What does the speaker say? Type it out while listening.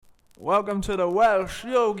Welcome to the Welsh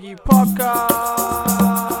Yogi Podcast.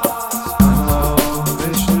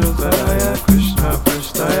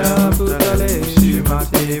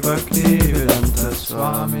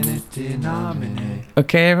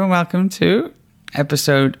 Okay, everyone, welcome to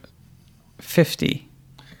episode 50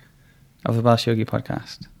 of the Welsh Yogi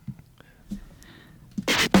Podcast.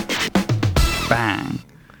 Bang.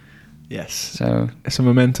 Yes. So, It's a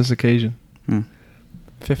momentous occasion.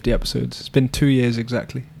 50 episodes. It's been 2 years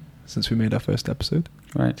exactly since we made our first episode.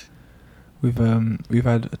 right. We've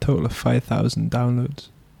had a total of 5,000 downloads.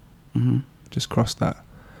 Mm-hmm. Just crossed that.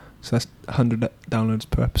 So that's 100 downloads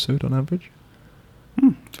per episode on average.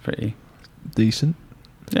 It's pretty, Decent.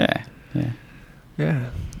 yeah. Yeah.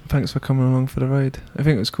 Thanks for coming along for the ride. I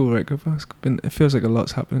think it was cool, right, Cooper? It feels like a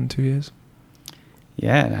lot's happened in 2 years.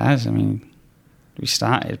 Yeah, it has. I mean, we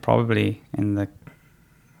started probably in the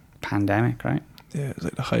pandemic, right? Yeah, it was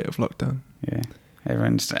like the height of lockdown. Yeah.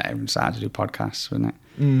 Everyone started to do podcasts, wasn't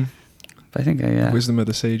it? But I think, Wisdom of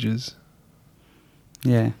the Sages.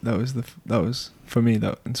 yeah, That was for me,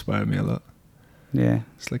 that inspired me a lot. yeah.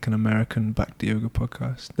 It's like an American back to yoga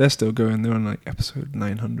podcast. They're still going. They're on like episode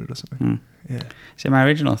 900 or something. Yeah. See, my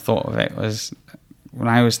original thought of it was, when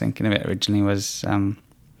I was thinking of it originally, was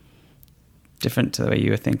different to the way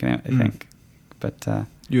you were thinking of it, I think. But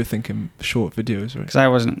You were thinking short videos, right? because I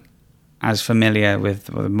wasn't as familiar with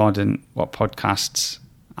what podcasts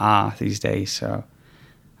are these days, so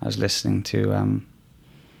I was listening to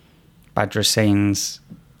Badra Sain's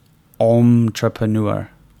Entrepreneur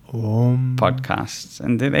podcasts,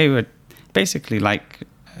 and they were basically like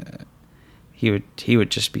he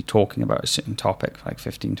would just be talking about a certain topic for like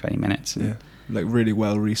 15-20 minutes. And Yeah, like really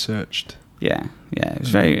well researched. yeah, it was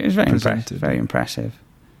very Presented. very impressive.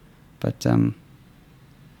 But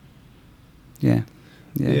yeah.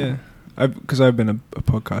 Because I've been a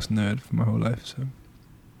podcast nerd for my whole life, so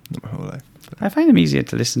not my whole life. But. I find them easier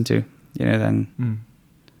to listen to, than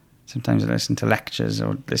sometimes I listen to lectures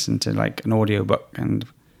or listen to like an audiobook, and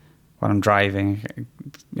while I'm driving,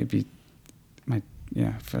 maybe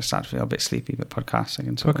if I start to feel a bit sleepy, but podcasts I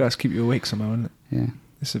can sort of, Podcasts keep you awake somehow, isn't it? yeah.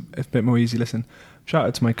 It's a bit more easy listen. Shout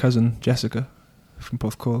out to my cousin Jessica from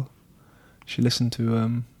Porthcawl. She listened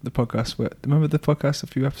to the podcast. Remember the podcast a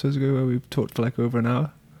few episodes ago where we talked for like over an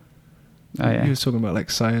hour? Oh yeah. He was talking about like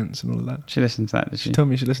science and all of that. She listened to that, did she? She told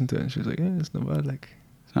me she listened to it and she was like, "Yeah, it's not bad. Like,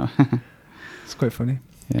 Oh. it's quite funny."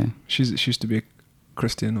 Yeah. She used to be a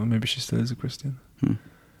Christian, or maybe she still is a Christian. But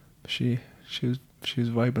she was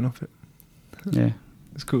vibing off it. Yeah.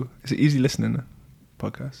 It's cool. It's an easy listening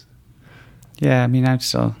podcast. Yeah, I mean, I'm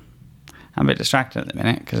a bit distracted at the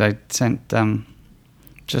minute because I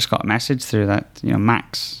just got a message through that,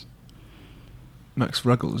 Max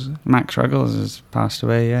Ruggles. Max Ruggles has passed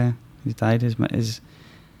away. Yeah, he died.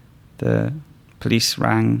 The police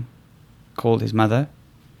called his mother,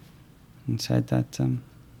 and said that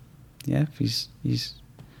he's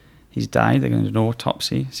died. They're going to do an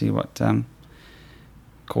autopsy, see what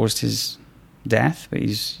caused his death. But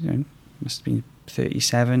he's must have been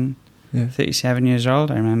 37 years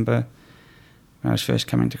old. I remember when I was first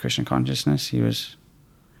coming to Christian consciousness, he was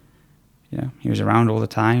around all the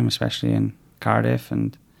time, especially in Cardiff,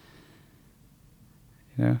 and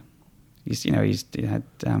he had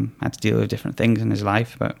to deal with different things in his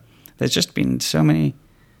life. But there's just been so many,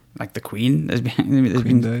 like the Queen. There's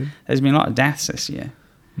been a lot of deaths this year.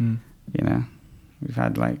 We've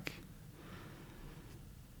had like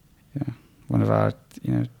one of our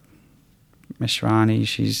Miss Rani.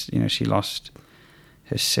 She lost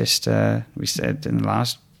her sister. We said in the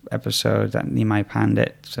last episode that Nimai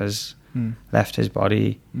Pandit has left his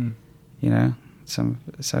body. So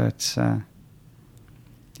it's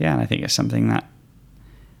and I think it's something that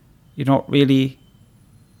you're not really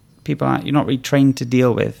trained to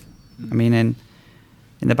deal with. I mean, in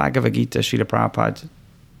the Bhagavad Gita, Srila Prabhupada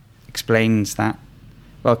explains that.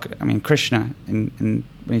 Well, I mean, Krishna, when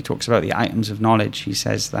he talks about the items of knowledge, he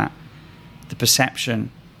says that the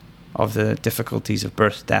perception of the difficulties of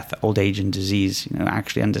birth, death, old age, and disease,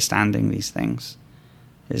 actually understanding these things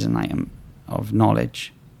is an item of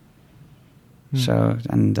knowledge. So,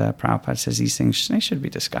 and Prabhupada says these things, they should be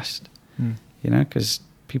discussed, because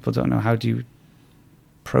people don't know how do you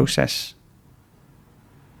process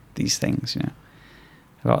these things,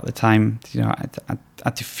 A lot of the time,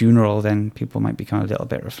 at the funeral, then people might become a little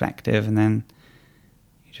bit reflective, and then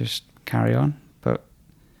you just carry on. But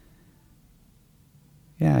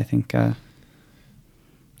yeah, I think I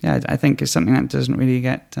think it's something that doesn't really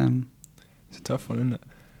get. It's a tough one, isn't it?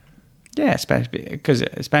 Yeah,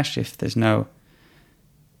 especially if there's no,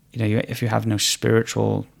 if you have no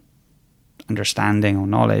spiritual understanding or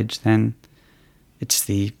knowledge, then it's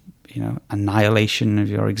the annihilation of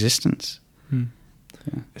your existence. Hmm.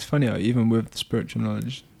 Yeah. It's funny how even with spiritual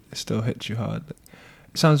knowledge, it still hits you hard.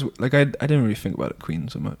 It sounds like I didn't really think about the Queen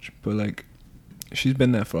so much, but like she's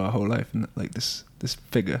been there for our whole life, and like this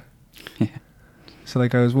figure. Yeah. So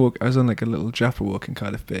like I was on like a little Japa walk in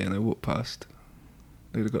Cardiff Bay, and I walked past.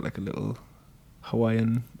 They've got like a little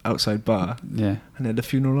Hawaiian outside bar, Yeah. and they had the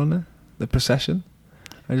funeral on there, the procession.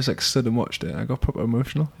 I just like stood and watched it. I got proper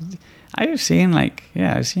emotional. I was seeing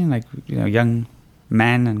young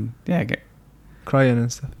men and get Crying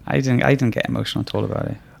and stuff. I didn't get emotional at all about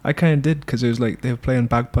it. I kind of did, because it was like they were playing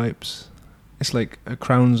bagpipes. It's like a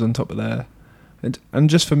crown's on top of there, and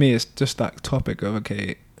just for me, it's just that topic of,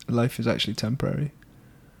 okay, life is actually temporary.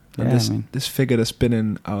 And this figure that's been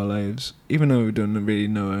in our lives, even though we don't really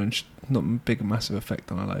know her, and she's not a big massive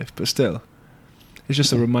effect on our life, but still, it's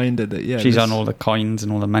just a reminder that she's on all the coins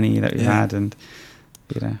and all the money that we had, and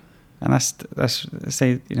and that's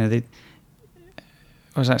say they.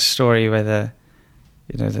 What was that story where the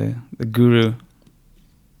guru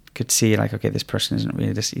could see, like, okay, this person isn't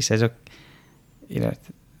really this. He says,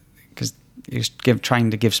 because he was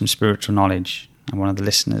trying to give some spiritual knowledge, and one of the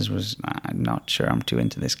listeners was, I'm not sure I'm too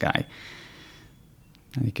into this guy,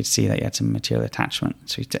 and you could see that he had some material attachment.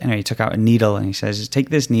 So he took out a needle, and he says, take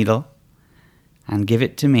this needle and give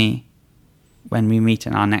it to me when we meet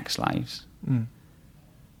in our next lives. Mm.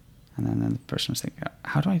 And then the person was thinking,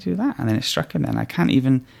 how do I do that? And then it struck him, then I can't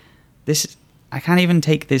even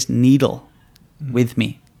take this needle with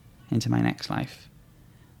me into my next life.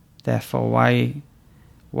 Therefore, why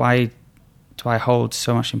do I hold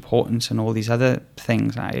so much importance in all these other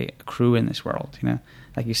things I accrue in this world?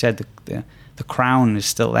 Like you said, the crown is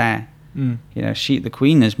still there. Mm. The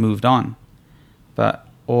Queen has moved on, but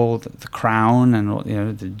all the crown and all,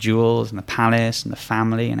 the jewels and the palace and the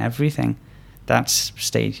family and everything, that's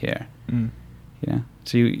stayed here. Mm.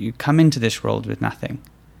 So you come into this world with nothing,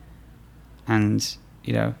 and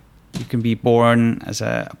you can be born as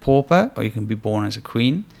a pauper, or you can be born as a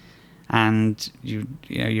queen, and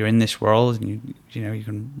you're in this world, and you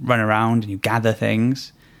can run around and you gather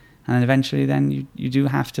things, and then eventually then you do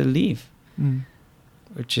have to leave,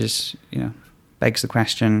 which is begs the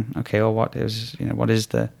question, okay, well, what's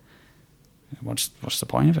the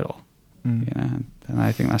point of it all? And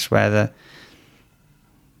I think that's where the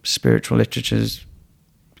spiritual literatures,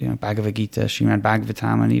 Bhagavad Gita, Srimad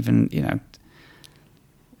Bhagavatam, and even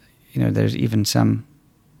there's even some,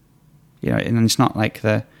 and it's not like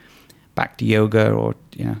the Bhakti Yoga or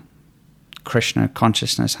Krishna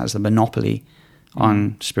consciousness has the monopoly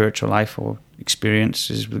on spiritual life or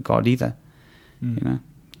experiences with God either,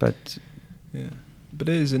 but it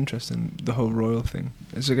is interesting, the whole royal thing.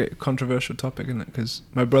 It's a controversial topic, isn't it? Because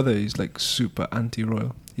my brother, he's like super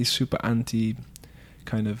anti-royal. He's super anti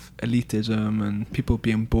kind of elitism and people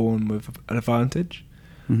being born with an advantage.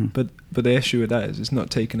 Mm-hmm. But the issue with that is it's not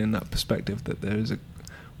taken in that perspective that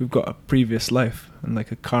we've got a previous life and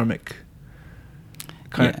like a karmic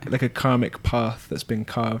like a karmic path that's been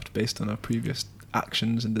carved based on our previous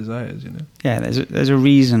actions and desires. Yeah, there's a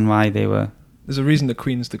reason why they were. There's a reason the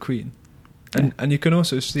Queen's the Queen, and you can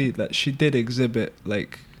also see that she did exhibit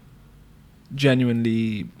like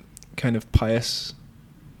genuinely kind of pious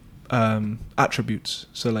attributes.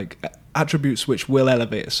 So like attributes which will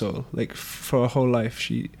elevate a soul. Like for her whole life,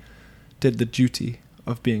 she did the duty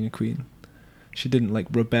of being a queen. She didn't like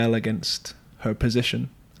rebel against her position,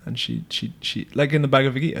 and she like in the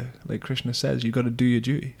Bhagavad Gita, like Krishna says, you got to do your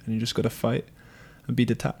duty, and you just got to fight and be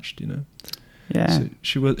detached. Yeah.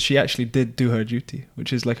 So she actually did do her duty,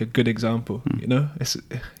 which is like a good example.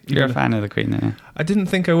 You're a fan of the Queen, yeah? I didn't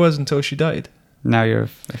think I was until she died. Now you're a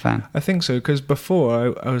fan. I think so, because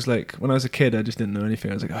before I was like, when I was a kid, I just didn't know anything.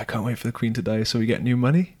 I was like, I can't wait for the Queen to die so we get new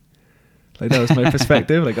money. Like that was my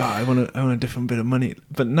perspective. Like, I want a different bit of money.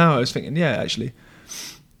 But now I was thinking, yeah, actually,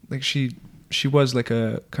 like she was like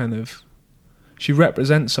a kind of, she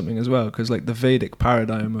represents something as well, because like the Vedic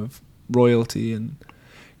paradigm of royalty, and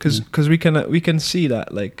because we can see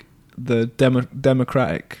that like the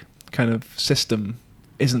democratic kind of system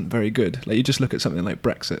isn't very good. Like you just look at something like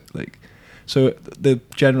Brexit, like. So the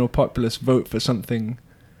general populace vote for something.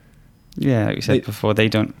 Yeah, like you said before, they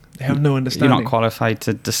have no understanding. You're not qualified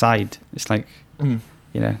to decide. It's like,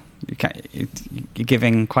 you're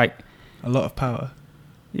giving quite a lot of power.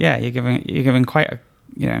 Yeah, you're giving quite a,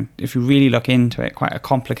 if you really look into it, quite a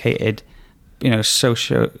complicated,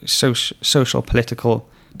 social political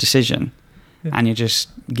decision, and you're just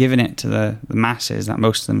giving it to the masses that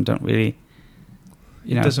most of them don't really.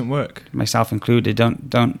 It doesn't work. Myself included,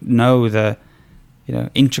 don't know the,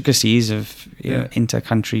 intricacies of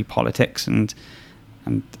inter-country politics and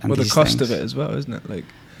well, the cost of it as well, isn't it? Like,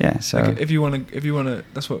 Yeah, so like if you want to,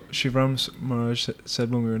 that's what Shivram Maharaj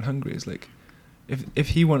said when we were in Hungary. Is like, if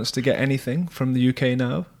he wants to get anything from the UK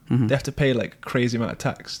now, mhm. they have to pay like a crazy amount of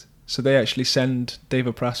tax. So they actually send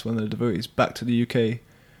Deva Pras, one of the devotees, back to the UK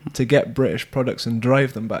to get British products and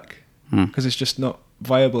drive them back, because it's just not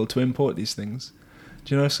viable to import these things.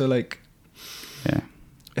 Do you know? So like, Yeah.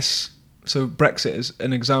 So Brexit is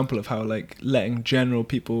an example of how like letting general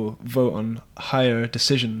people vote on higher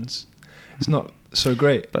decisions, it's not so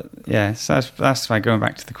great. But yeah, so that's why, going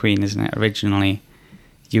back to the Queen, isn't it? Originally,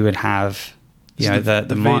 you would have, you know,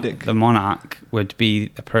 the monarch would be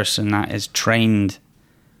the person that is trained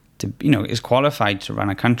to, you know, is qualified to run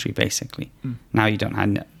a country, basically. Now you don't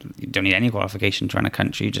need any qualification to run a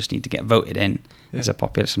country. You just need to get voted in as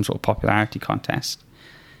some sort of popularity contest,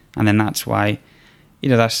 and then that's why, you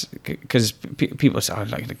know, that's because people say, oh,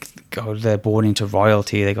 oh, they're born into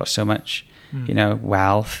royalty, they got so much, you know,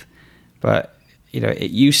 wealth. But, you know,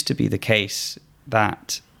 it used to be the case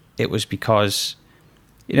that it was because,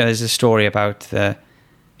 you know, there's a story about the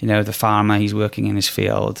farmer, he's working in his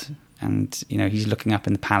field, and, you know, he's looking up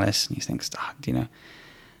in the palace and he thinks, oh, you know,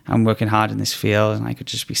 I'm working hard in this field and I could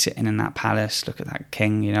just be sitting in that palace, look at that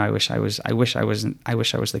king, you know, I wish I was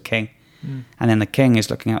the king. And then the king is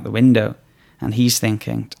looking out the window and he's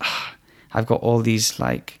thinking, oh, I've got all these,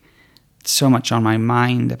 like, so much on my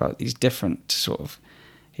mind about these different sort of,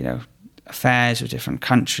 you know, affairs of different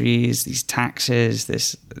countries, these taxes,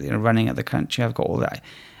 this, you know, running of the country. I've got all that.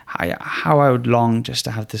 How I would long just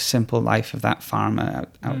to have the simple life of that farmer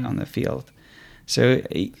out on the field. So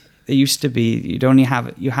it used to be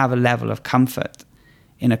you have a level of comfort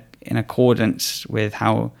in accordance with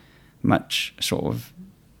how much sort of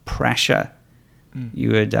pressure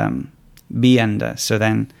you would be under. So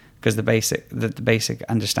then, because the basic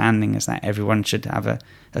understanding is that everyone should have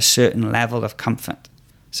a certain level of comfort,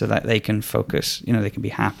 so that they can focus, you know, they can be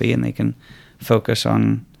happy and they can focus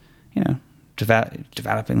on, you know,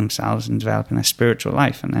 developing themselves and developing their spiritual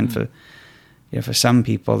life. And then for some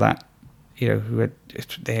people that, you know, who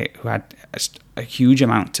had a huge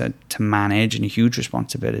amount to manage and a huge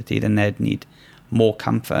responsibility, then they'd need more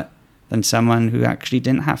comfort than someone who actually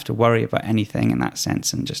didn't have to worry about anything in that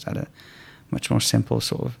sense and just had a much more simple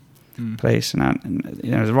sort of place. And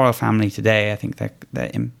you know, the royal family today, I think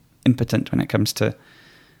they're impotent when it comes to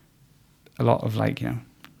a lot of, like, you know,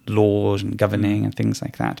 laws and governing and things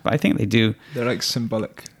like that. But I think they do. They're like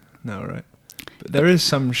symbolic now, right? But there is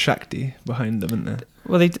some Shakti behind them, isn't there?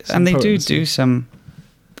 Well, they do some.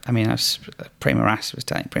 I mean, as Prema Ras was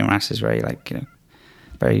telling, Prema Ras is very, like, you know,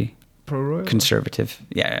 very pro-royal, conservative.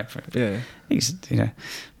 Yeah. He's, you know,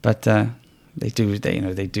 but they do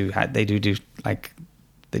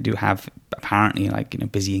have apparently, like, you know,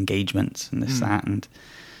 busy engagements and this that, and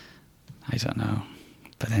I don't know.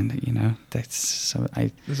 But then, you know,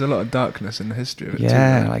 there's a lot of darkness in the history of it.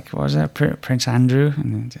 Yeah, too, like, what was that, Prince Andrew,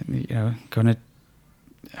 and, you know, going to,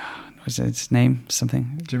 what was his name?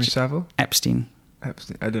 Something. Jimmy Savile? Epstein.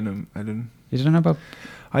 I don't know. You don't know about?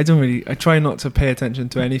 I try not to pay attention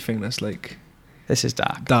to anything that's like. This is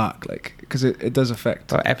dark. Dark, like, because it does affect.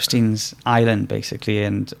 But Epstein's island, basically,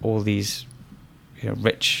 and all these, you know,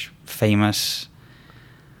 rich, famous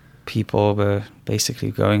people were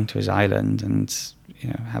basically going to his island and, you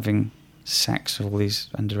know, having sex with all these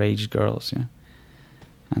underage girls, you know,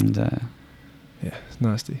 and yeah, it's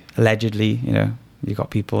nasty. Allegedly, you know, you got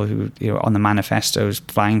people who, you know, on the manifestos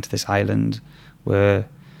flying to this island were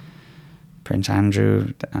Prince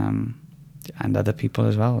Andrew and other people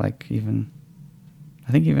as well, like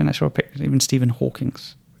I saw a picture, even Stephen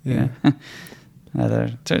Hawking's. Yeah. You know?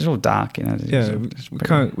 So it's all dark, you know. Yeah,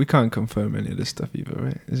 we can't confirm any of this stuff either,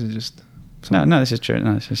 right? This is just. No, this is true.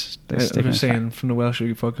 No, this is. I'm saying from the Welsh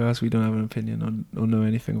Rugby podcast, we don't have an opinion or know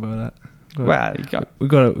anything about that. We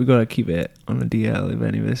got to keep it on the DL if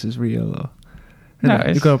any of this is real, or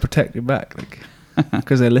you've got to protect your back, like,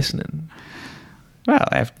 because they're listening. Well,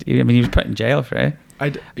 he was put in jail for it.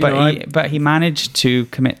 But he managed to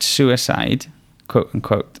commit suicide, quote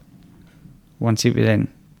unquote, once he was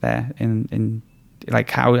in there. In like,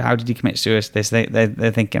 how did he commit suicide?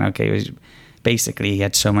 They're thinking, okay, basically he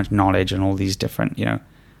had so much knowledge and all these different, you know,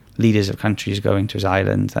 leaders of countries going to his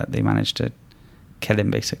island that they managed to kill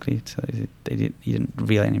him, basically. So he didn't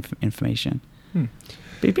reveal any information. But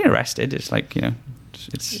he's been arrested. It's like, you know,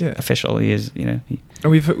 it's official. He is, you know.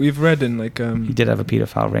 And we've read in, like, he did have a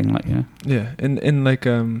paedophile ring, like, you know. Yeah, in like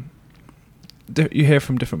you hear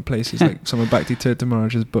from different places, like some of Bhakti Tirtha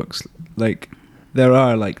Maharaj's books, like, there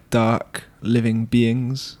are, like, dark living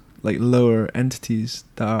beings, like lower entities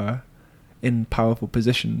that are in powerful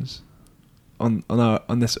positions on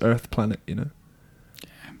this Earth planet, you know.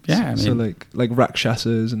 Yeah, So like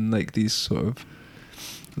rakshasas and like these sort of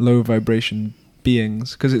low vibration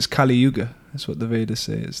beings, because it's Kali Yuga. That's what the Vedas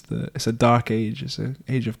say. It's a dark age. It's an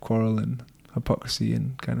age of quarrel and hypocrisy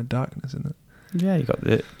and kind of darkness, isn't it? Yeah, you got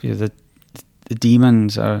the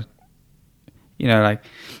demons are, like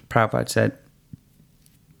Prabhupada said,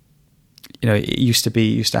 it used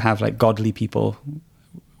to have like godly people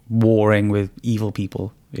warring with evil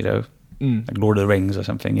people, like Lord of the Rings or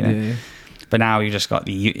something, Yeah. But now you just got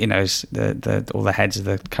all the heads of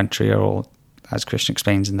the country are all, as Krishna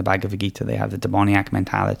explains in the Bhagavad Gita, they have the demoniac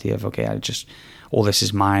mentality of, okay, all this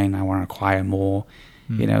is mine, I want to acquire more.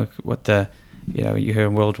 You hear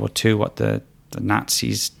in World War II what the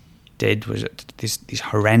Nazis did was these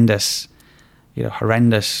horrendous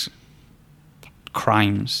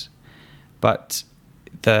crimes, but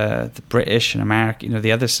the British and America,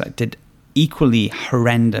 the other side, did equally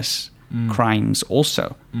horrendous crimes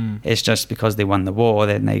also. It's just because they won the war,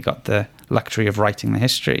 then they got the luxury of writing the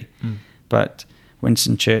history. But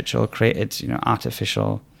Winston Churchill created,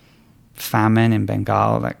 artificial famine in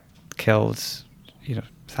Bengal that killed,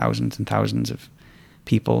 thousands and thousands of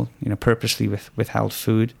people, purposely withheld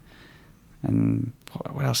food. And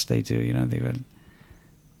what else did they do? They were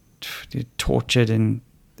tortured in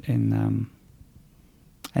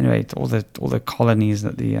anyway, all the colonies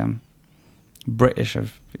that the British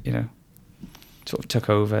have, sort of took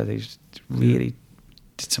over. They really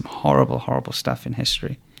did some horrible stuff in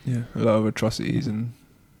history. Yeah, a lot of atrocities and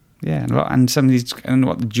some of these, and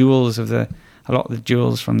what the jewels a lot of the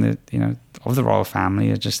jewels from the of the royal family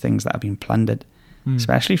are just things that have been plundered,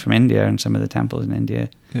 especially from India and some of the temples in India.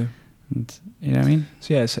 Yeah, and you know what I mean.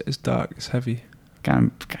 So yeah, it's dark, it's heavy. I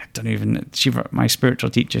don't even. My spiritual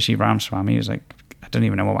teacher, Shiva Ramswamy, was like, I don't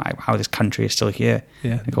even know how this country is still here.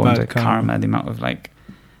 Yeah, going to karma, the amount of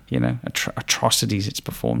atrocities it's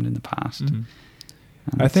performed in the past.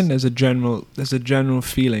 I think there's a general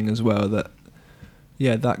feeling as well that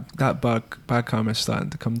that bad karma is starting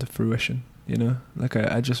to come to fruition. Like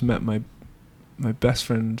I just met my best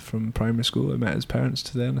friend from primary school. I met his parents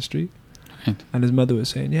today on the street, right. And his mother was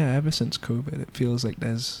saying, ever since COVID, it feels like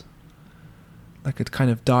there's like a kind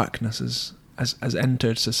of darkness has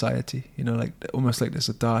entered society. Like almost like there's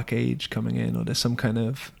a dark age coming in, or there's some kind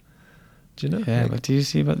of, do you know? Yeah, but do you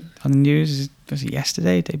see on the news? Was it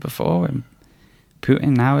yesterday, day before, when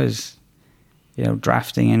Putin now is,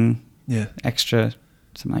 drafting in extra,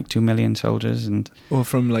 something like 2 million soldiers, or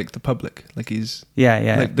from like the public, like he's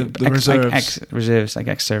like the reserves, ex-reserves, like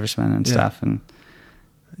ex-servicemen and stuff, and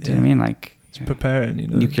do you know what I mean? Like he's preparing,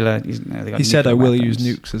 nuclear. He said, "I will use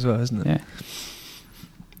nukes as well," isn't it? Yeah.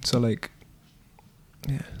 So like,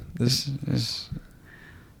 there's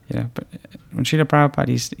but when Srila Prabhupada,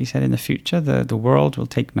 he said in the future the world will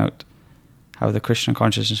take note how the Krishna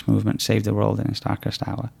consciousness movement saved the world in its darkest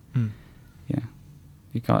hour.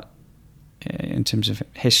 You got, in terms of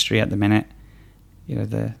history at the minute,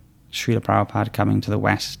 the Srila Prabhupada coming to the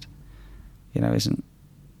West, isn't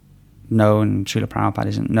known. Srila Prabhupada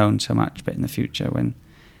isn't known so much, but in the future, when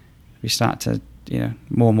we start to,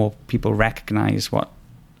 more and more people recognize what,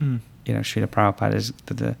 Srila Prabhupada is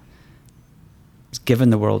given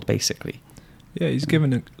the world, basically. Yeah, he's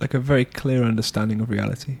given a very clear understanding of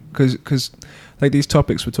reality. Because like these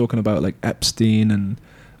topics we're talking about, like Epstein and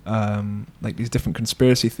like these different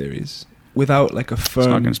conspiracy theories, without like a firm... It's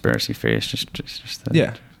not a conspiracy theory, it's just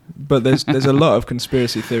yeah, but there's a lot of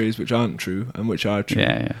conspiracy theories which aren't true and which are true.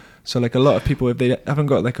 Yeah. So like a lot of people, if they haven't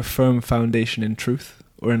got like a firm foundation in truth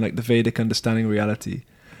or in like the Vedic understanding of reality,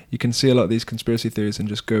 you can see a lot of these conspiracy theories and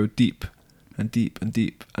just go deep and deep and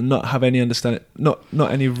deep and not have any understanding, not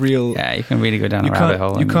any real... Yeah, you can really go down a rabbit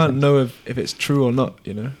hole. You can't know if it's true or not,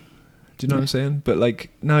 Do you know what I'm saying? But like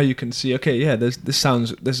now you can see, okay, yeah, there's this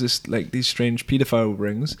like these strange paedophile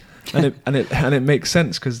rings, and it makes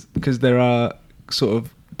sense because there are sort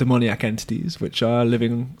of demoniac entities which are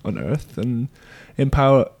living on Earth and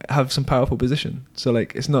have some powerful position. So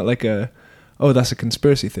like it's not like that's a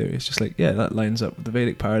conspiracy theory. It's just like, yeah, that lines up with the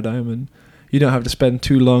Vedic paradigm, and you don't have to spend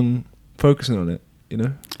too long focusing on it,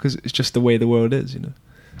 because it's just the way the world is,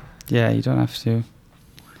 Yeah, you don't have to.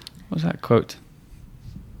 What was that quote?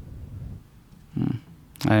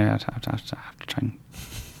 I have to try and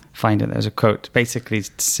find it. There's a quote basically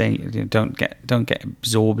saying, don't get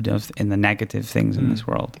absorbed in the negative things in this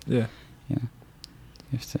world. Yeah. You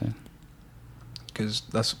have to, because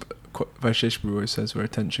that's Vaisheshwar always says, where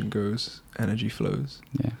attention goes, energy flows.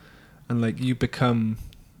 Yeah. And like you become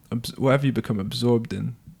whatever you become absorbed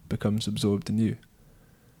in becomes absorbed in you.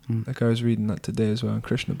 Like I was reading that today as well in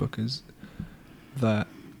Krishna book, is that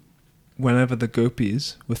whenever the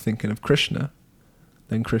gopis were thinking of Krishna,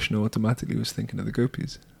 then Krishna automatically was thinking of the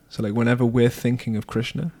gopis. So like whenever we're thinking of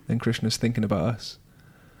Krishna, then Krishna's thinking about us.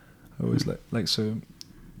 Always like so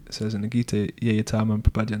it says in the Gita, Yayatamam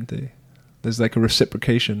prapadyante. There's like a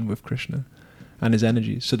reciprocation with Krishna and his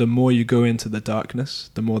energy. So the more you go into the darkness,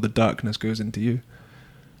 the more the darkness goes into you.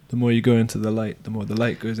 The more you go into the light, the more the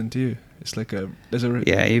light goes into you. It's like you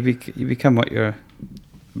become what you're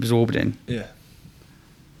absorbed in. Yeah.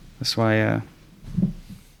 That's why I'm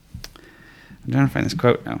trying to find this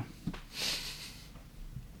quote now.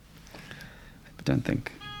 I don't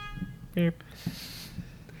think. Beep.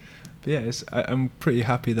 But yeah, I'm pretty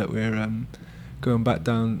happy that we're going back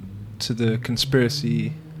down to the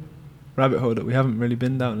conspiracy rabbit hole that we haven't really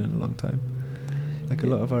been down in a long time. Like a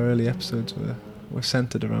lot of our early episodes were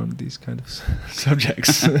centered around these kind of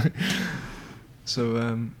subjects.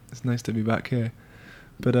 So it's nice to be back here.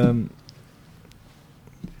 But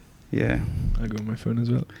yeah, I go on my phone as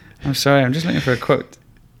well. I'm sorry, I'm just looking for a quote.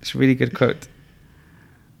 It's a really good quote.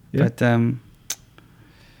 Yeah. But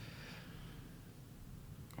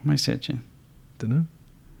what am I searching? Dunno.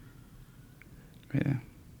 Yeah.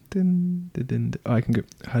 Oh, I can go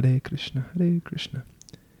Hare Krishna, Krishna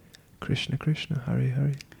Krishna, Hare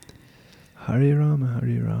Hare, Hare Rama,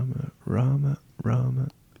 Rama Rama,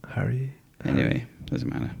 Hare. Anyway, doesn't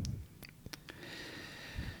matter.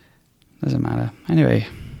 Anyway.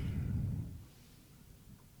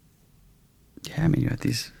 Yeah, I mean, you had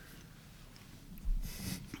these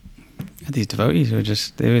devotees who were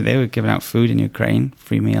just, they were giving out food in Ukraine,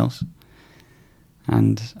 free meals,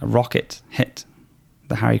 and a rocket hit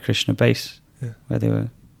the Hare Krishna base where they were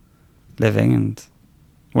living, and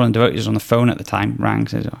one of the devotees was on the phone at the time, rang,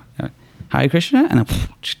 said, Hare Krishna, and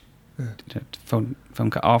then phone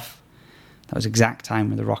cut off. That was the exact time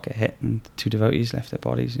when the rocket hit and 2 devotees left their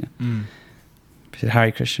bodies. You know. He said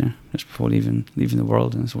Hare Krishna just before leaving the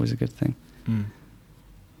world, and it's always a good thing.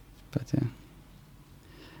 But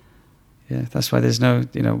yeah, that's why there's no,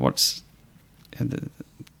 what's the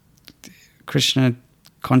Krishna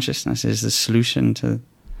consciousness is the solution to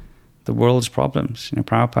the world's problems.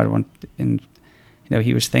 Prabhupada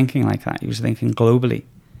he was thinking like that. He was thinking globally.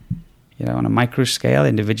 On a micro scale,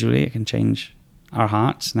 individually, it can change our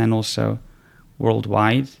hearts, and then also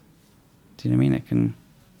worldwide. Do you know what I mean? It can,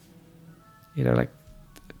 like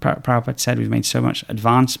Prabhupada said, we've made so much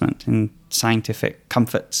advancement in scientific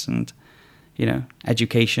comforts and,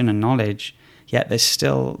 education and knowledge, yet there's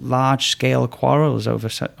still large-scale quarrels over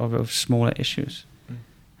smaller issues. And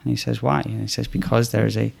he says, why? And he says, because there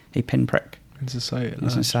is a pinprick in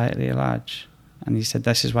society at large. And he said,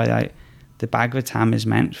 this is why the Bhagavatam is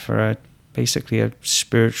meant for basically a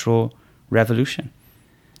spiritual revolution.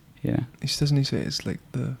 Doesn't he say it's like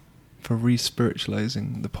for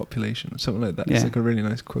re-spiritualizing the population or something like that? Yeah. It's like a really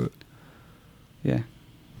nice quote. Yeah.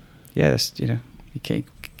 Yeah, that's, he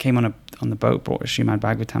came on the boat, brought his Srimad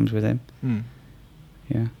Bhagavatams with him.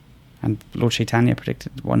 Yeah. And Lord Chaitanya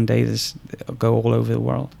predicted one day it'll go all over the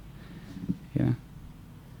world.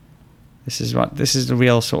 This is the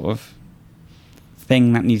real sort of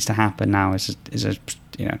thing that needs to happen now is a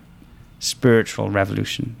spiritual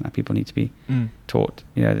revolution that people need to be taught.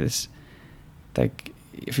 This, like,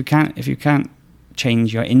 if you can't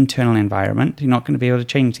change your internal environment, you're not going to be able to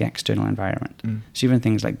change the external environment. So even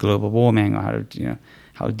things like global warming, or how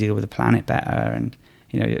to deal with the planet better, and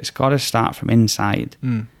it's got to start from inside.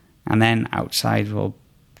 And then outside will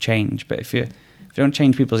change. But if you don't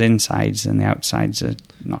change people's insides, then the outsides are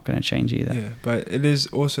not going to change either. Yeah, but it is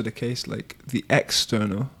also the case, like, the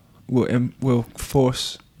external will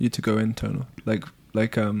force you to go internal. Like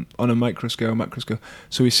on a macro scale.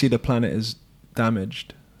 So we see the planet is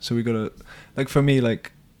damaged. So we got to, like, for me,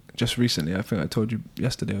 like, just recently, I think I told you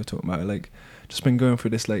yesterday, I was talking about it, like, just been going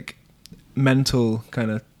through this, like, mental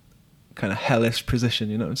kind of hellish position,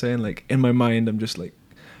 you know what I'm saying? Like, in my mind, I'm just, like,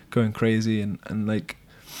 going crazy and like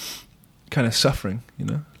kind of suffering,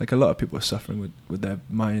 like a lot of people are suffering with their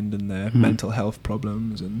mind and their mental health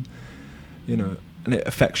problems, and and it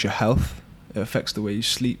affects your health, it affects the way you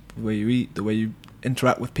sleep, the way you eat, the way you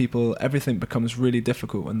interact with people. Everything becomes really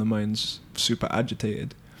difficult when the mind's super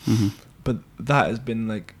agitated. But that has been,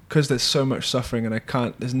 like, because there's so much suffering, and I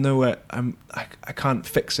can't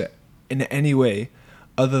fix it in any way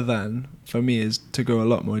other than, for me, is to go a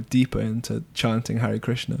lot more deeper into chanting Hare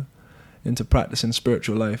Krishna, into practicing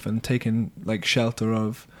spiritual life and taking, like, shelter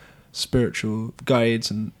of spiritual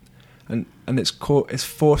guides, and it's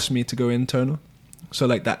forced me to go internal. So,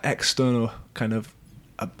 like, that external kind of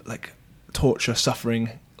like torture,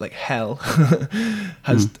 suffering, like hell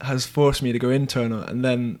has forced me to go internal, and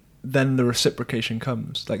then the reciprocation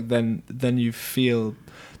comes. Like, then you feel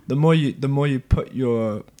the more you put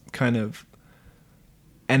your kind of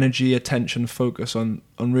energy, attention, focus on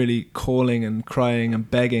really calling and crying and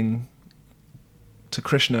begging to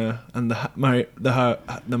Krishna and the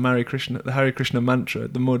Hare Krishna mantra,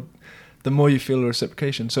 the more you feel a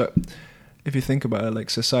reciprocation. So if you think about it, like,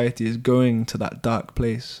 society is going to that dark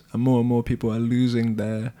place, and more people are losing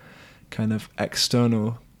their kind of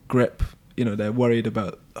external grip. You know, they're worried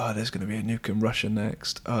about, there's going to be a nuke in Russia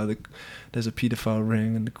next. There's a paedophile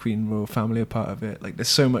ring and the Queen royal family are part of it. Like, there's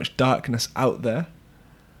so much darkness out there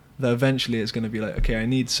that eventually it's going to be like, okay, I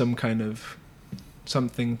need some kind of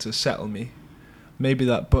something to settle me. Maybe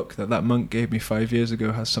that book that monk gave me 5 years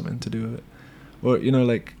ago has something to do with it. Or, you know,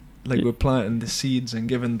 like we're planting the seeds and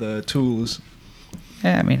given the tools.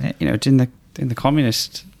 Yeah, I mean, you know, in the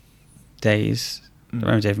communist days, I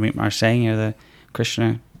remember David Meatmar saying, you know,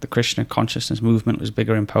 the Krishna consciousness movement was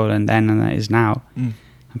bigger in Poland then than it is now, and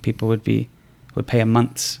people would pay a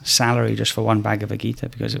month's salary just for one bag of Gita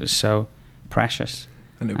because it was so precious,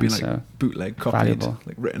 and it would be like so bootleg copied, valuable.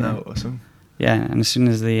 Like written out or something. Yeah, and as soon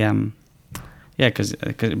as the because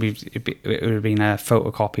it would have been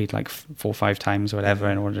photocopied like 4 or 5 times or whatever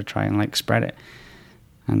in order to try and like spread it.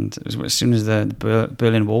 And as soon as the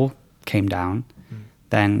Berlin Wall came down,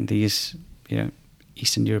 then these, you know,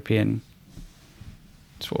 Eastern European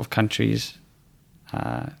sort of countries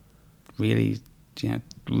really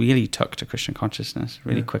took to Christian consciousness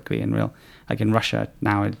really quickly and real. Like in Russia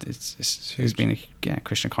now, there's been a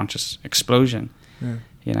Christian conscious explosion.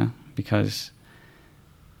 You know, because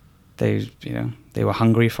they were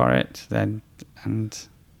hungry for it then, and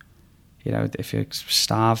you know, if you're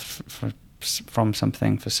starved from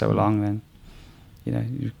something for so long, then you know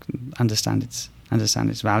you can understand its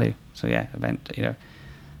value. So yeah,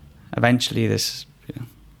 eventually this, you know,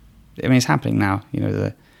 I mean, it's happening now. You know,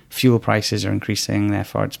 the fuel prices are increasing,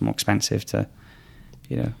 therefore it's more expensive to,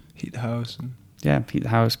 you know, heat the house,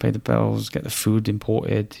 pay the bills, get the food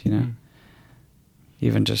imported. You know,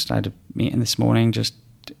 even just I had a meeting this morning just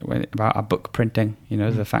about our book printing. You know,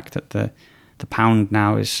 the fact that the pound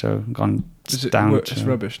now is so gone down. It's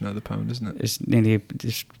rubbish now. The pound, isn't it? It's nearly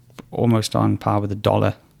just almost on par with the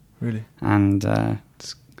dollar. Really, and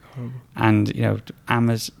it's horrible. And you know,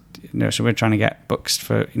 Amazon. You know, so we're trying to get books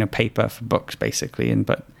for, you know, paper for books basically,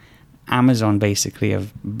 but Amazon basically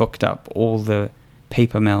have booked up all the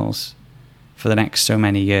paper mills for the next so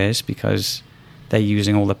many years because they're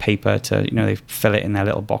using all the paper to, you know, they fill it in their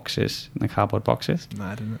little boxes, in the cardboard boxes.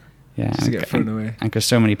 Mad, isn't it? Yeah, just to get thrown away. And because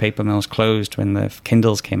so many paper mills closed when the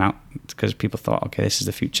Kindles came out, because people thought, okay, this is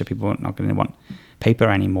the future, people are not going to want paper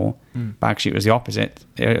anymore. But actually it was the opposite.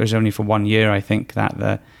 It was only for 1 year, I think, that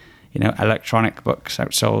the, you know, electronic books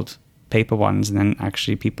outsold paper ones, and then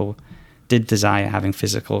actually people did desire having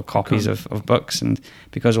physical copies of books, and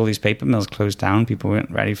because all these paper mills closed down, people weren't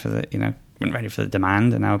ready for the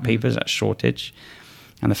demand, and now paper's at shortage.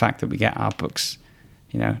 And the fact that we get our books,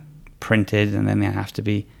 you know, printed and then they have to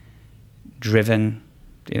be driven,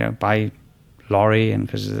 you know, by lorry, and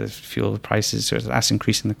because of the fuel prices, so that's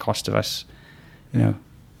increasing the cost of us, you know,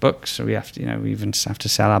 books. So we have to, you know, we even have to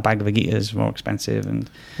sell our bag of Gitas more expensive. And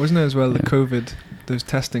wasn't it as well the COVID, those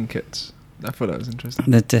testing kits? I thought that was interesting.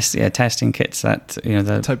 The testing kits that, you know,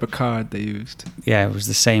 the type of card they used. Yeah, it was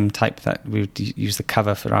the same type that we would use the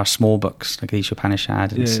cover for our small books, like the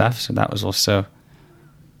Ishopanishad and stuff. So that was also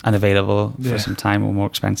unavailable for some time, or more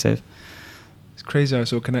expensive. It's crazy how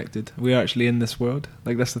it's all connected. We're actually in this world.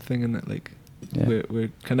 Like, that's the thing, isn't it? Like, we're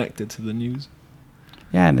connected to the news.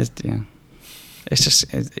 Yeah, and it's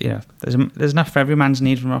just, you know, there's enough for every man's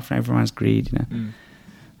need and enough for every man's greed, you know.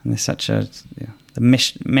 And there's such a, you know, the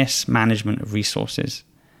mismanagement of resources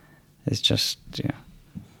is just, you know,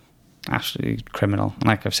 absolutely criminal. And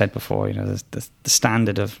like I've said before, you know, the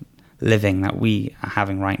standard of living that we are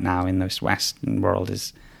having right now in this Western world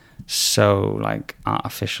is so like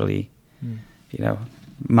artificially, you know,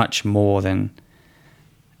 much more than,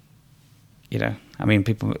 you know, I mean,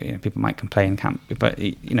 people might complain, but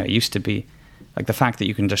you know, it used to be like the fact that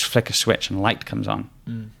you can just flick a switch and light comes on.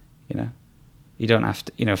 You know, you don't have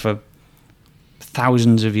to, you know, for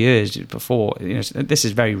thousands of years before, you know, this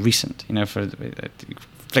is very recent, you know, for you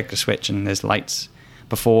flick a switch and there's lights.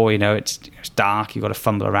 Before, you know, it's dark, you've got to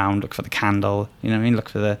fumble around, look for the candle, you know what I mean, look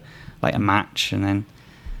for light a match, and then,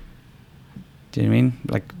 do you know what I mean?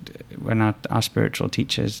 Like, when our spiritual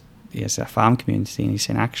teachers, he has a farm community, and he's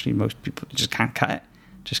saying actually most people just can't cut it,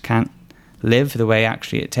 just can't live the way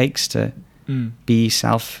actually it takes to be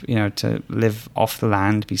you know, to live off the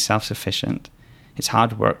land, be self-sufficient. It's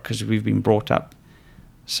hard work because we've been brought up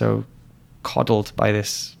so coddled by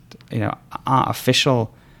this, you know,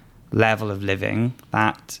 artificial level of living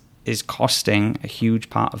that is costing a huge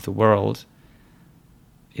part of the world,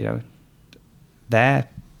 you know, their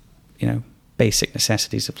basic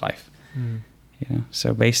necessities of life.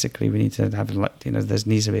 So basically we need to have, there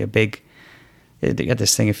needs to be a big, you had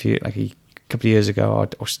this thing a couple of years ago,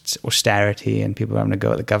 austerity, and people were having to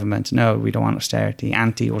go at the government. No, we don't want austerity,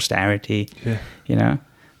 anti-austerity,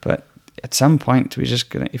 but at some point we're just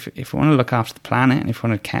going to, if we want to look after the planet and if we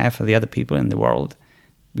want to care for the other people in the world,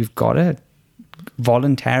 we've got to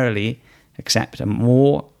voluntarily accept a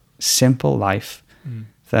more simple life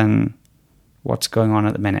than what's going on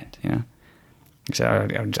at the minute. So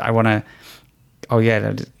I want to. Oh yeah,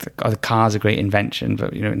 the car's a great invention,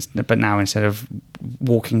 but now instead of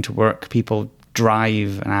walking to work, people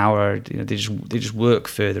drive an hour. They just work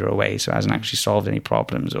further away, so it hasn't actually solved any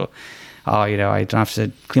problems. Or I don't have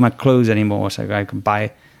to clean my clothes anymore, so I can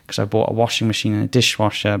buy, because I bought a washing machine and a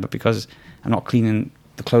dishwasher, but because I'm not cleaning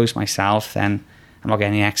the clothes myself, then I'm not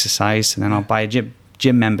getting any exercise, and then I'll buy a gym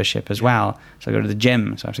membership as well. So I go to the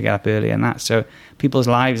gym, so I have to get up early and that. So people's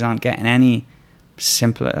lives aren't getting any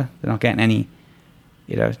simpler. They're not getting any.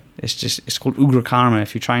 It's called ugra karma.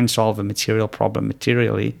 If you try and solve a material problem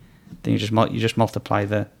materially, then you just multiply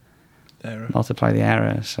the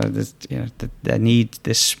error. So there's, the need,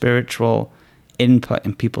 this spiritual input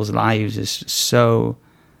in people's lives is so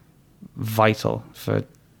vital to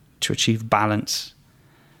achieve balance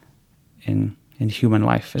in human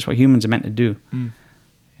life. It's what humans are meant to do.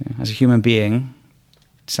 As a human being,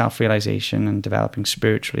 self-realization and developing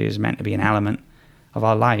spiritually is meant to be an element of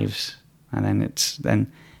our lives. And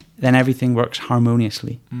then everything works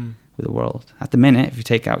harmoniously with the world. At the minute, if you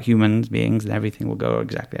take out human beings, then everything will go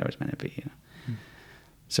exactly how it's meant to be.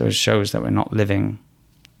 So it shows that we're not living,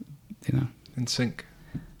 in sync.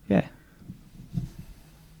 Yeah.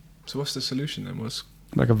 So what's the solution then?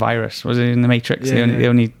 Like a virus? Was it in the Matrix? Yeah, the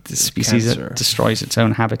only species cancer that destroys its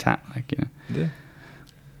own habitat. Yeah.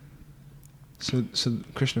 So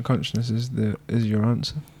Krishna consciousness is your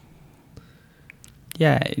answer.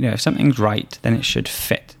 Yeah, if something's right, then it should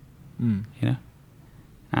fit.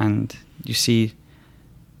 And you see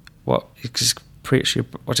what's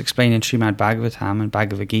explained in Srimad Bhagavatam and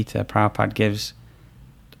Bhagavad Gita. Prabhupada gives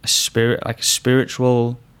a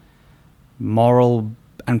spiritual, moral,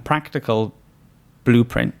 and practical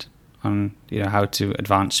blueprint on how to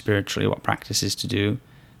advance spiritually, what practices to do,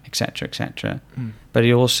 etc., etc. But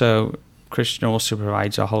Krishna also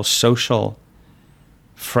provides a whole social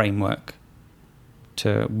framework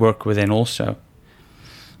to work within also.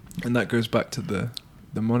 And that goes back to the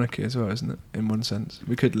monarchy as well, isn't it? In one sense,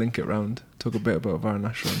 we could link it round, talk a bit about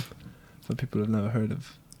Varnashram for people who've never heard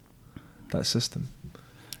of that system.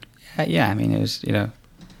 Yeah, I mean,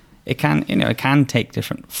 it can take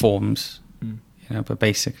different forms, but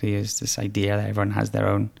basically is this idea that everyone has their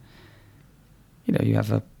own.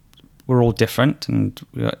 We're all different, and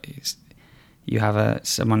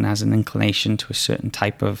someone has an inclination to a certain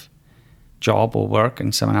type of job or work,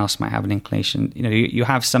 and someone else might have an inclination. You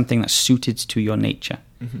have something that's suited to your nature.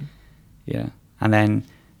 And then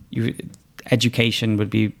education would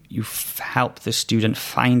be you help the student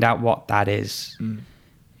find out what that is.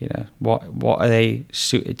 What are they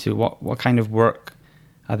suited to? What kind of work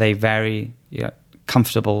are they very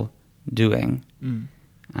comfortable doing?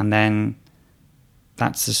 And then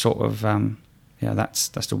that's the sort of that's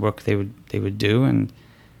the work they would do, and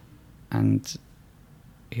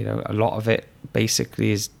a lot of it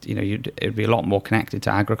basically is, it'd be a lot more connected to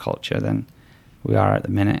agriculture than we are at the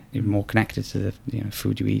minute. You're more connected to the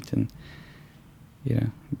food you eat, and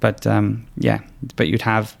but you'd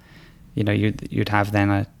have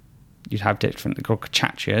different, they're called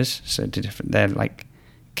kshatriyas, so they're like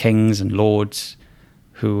kings and lords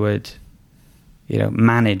who would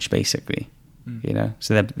manage basically.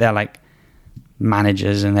 So they're like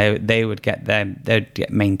managers, and they'd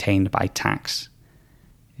get maintained by tax.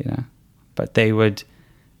 But they're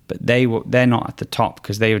not at the top,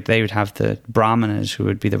 because they would have the brahmanas, who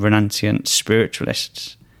would be the renunciant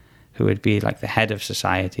spiritualists, who would be like the head of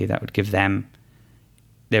society, that would give them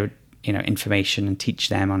information and teach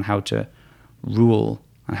them on how to rule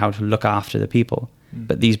and how to look after the people.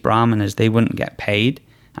 But these brahmanas, they wouldn't get paid,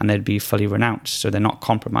 and they'd be fully renounced, so they're not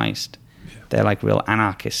compromised. They're like real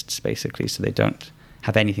anarchists basically, so they don't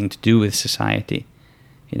have anything to do with society.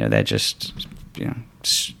 They're just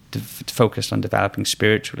focused on developing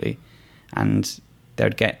spiritually, and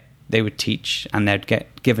they would teach, and they'd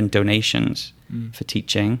get given donations for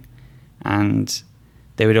teaching, and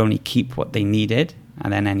they would only keep what they needed,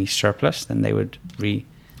 and then any surplus, then they would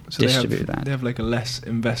redistribute that. They have like a less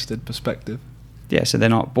invested perspective. Yeah, so they're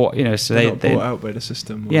not bought. So they're not bought out by the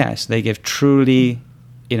system. Yeah, so they give truly,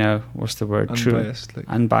 what's the word? Unbiased,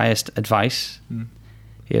 unbiased advice.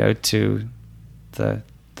 To the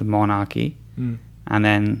monarchy, and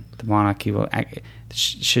then the monarchy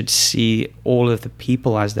should see all of the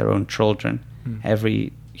people as their own children,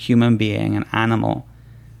 every human being and animal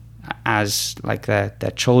as like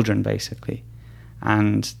their children, basically.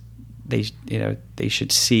 And they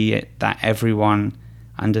should see it that everyone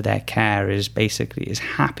under their care is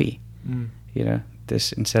happy.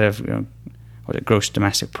 This, instead of gross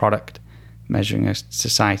domestic product, measuring a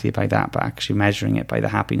society by that, but actually measuring it by the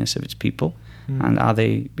happiness of its people. And are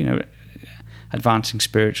they advancing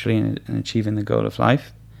spiritually and achieving the goal of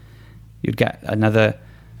life? You'd get another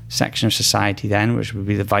section of society then, which would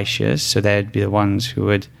be the Vaishyas. So they'd be the ones who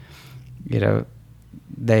would,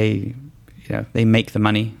 they make the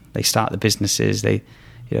money, they start the businesses, you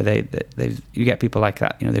get people like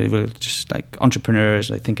that. They will just like entrepreneurs.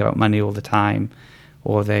 They think about money all the time,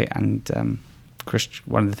 one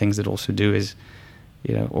of the things they'd also do is,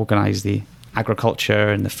 organize the agriculture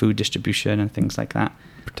and the food distribution and things like that.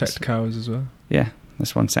 Protect cows as well. Yeah,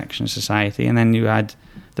 that's one section of society. And then you had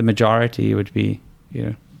the majority would be,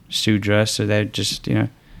 Sudra, so they're just,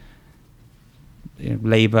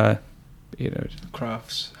 labor,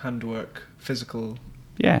 crafts, handwork, physical.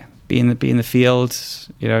 Yeah, be in the fields,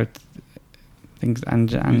 things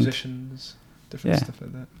and musicians, different stuff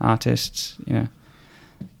like that. Artists,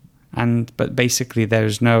 but basically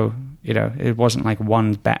there's no, it wasn't like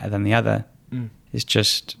one's better than the other. It's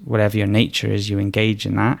just whatever your nature is, you engage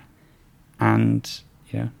in that, and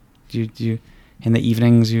you in the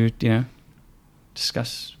evenings you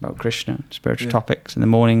discuss about Krishna, spiritual topics. In the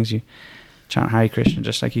mornings you chant Hare Krishna,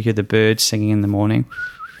 just like you hear the birds singing in the morning.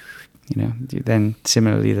 Then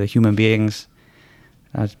similarly the human beings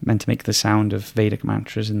are meant to make the sound of Vedic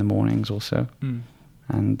mantras in the mornings also.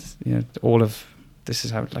 And all of this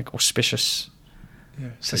is how like auspicious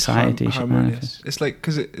society should manifest. It's like,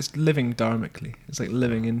 because it's living dharmically. It's like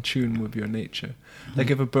living in tune with your nature. Like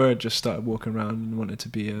if a bird just started walking around and wanted to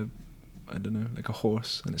be like a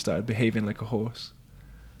horse, and it started behaving like a horse,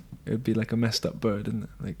 it would be like a messed up bird, isn't it?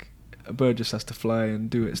 Like a bird just has to fly and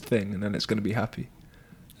do its thing, and then it's going to be happy.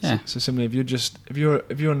 Yeah. So similarly,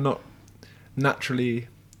 if you're not naturally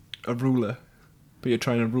a ruler, but you're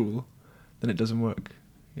trying to rule, then it doesn't work.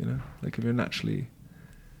 Like if you're naturally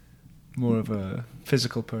more of a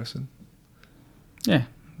physical person. Yeah,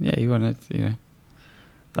 you want to,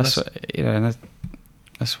 that's what, and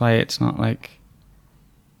that's why it's not like,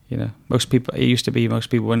 most people. It used to be most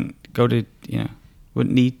people wouldn't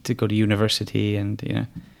need to go to university, and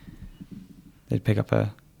they'd pick up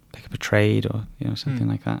a trade or something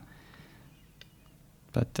like that.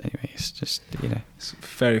 But anyway, it's just it's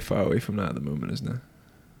very far away from that at the moment, isn't it?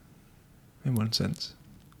 In one sense.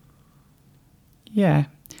 Yeah,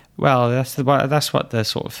 well, that's what the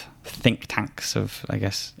sort of think tanks of, I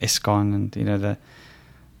guess, ISKCON and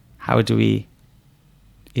how do we,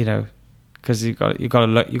 because you got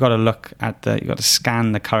to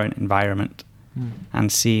scan the current environment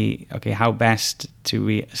and see, okay, how best do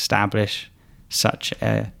we establish such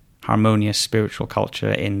a harmonious spiritual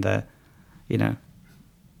culture in the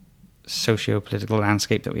socio-political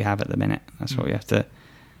landscape that we have at the minute. That's what we have to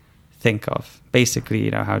think of.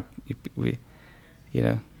 Basically, how we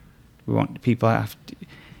want people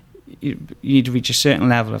you need to reach a certain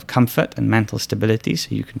level of comfort and mental stability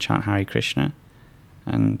so you can chant Hare Krishna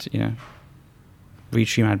and read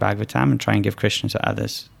Srimad Bhagavatam and try and give Krishna to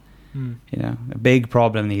others. A big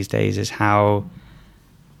problem these days is how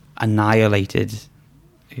annihilated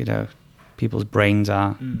people's brains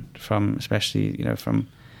are from, especially from,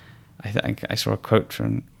 I think I saw a quote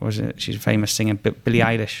from, she's a famous singer, Billie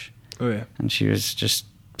Eilish. Oh yeah. And she was just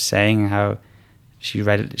saying how she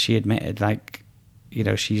admitted, like,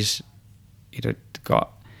 she's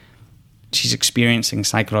experiencing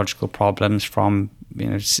psychological problems from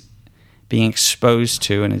being exposed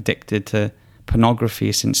to and addicted to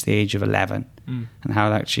pornography since the age of 11, and how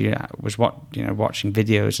that she was watching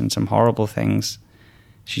videos and some horrible things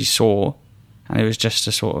she saw, and it was just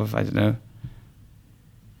a sort of, I don't know,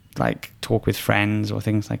 like talk with friends or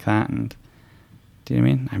things like that. And do you know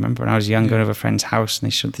what I mean? I remember when I was young going over a friend's house and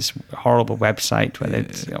they showed this horrible website where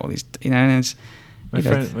they'd all these, and it's,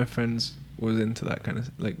 my friends was into that kind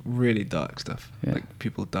of like really dark stuff, like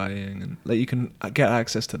people dying, and like you can get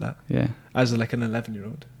access to that as like an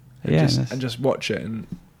 11-year-old, and just watch it and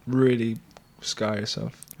really scar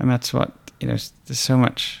yourself. And that's what, there's so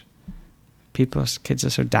much, kids are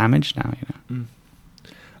so damaged now,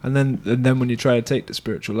 And then when you try to take the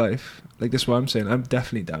spiritual life, like this is what I'm saying, I'm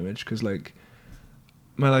definitely damaged, because like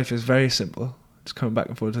my life is very simple. Just coming back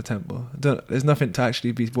and forth to the temple. There's nothing to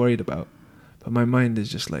actually be worried about, but my mind is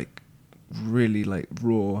just like really like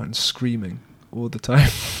raw and screaming all the time.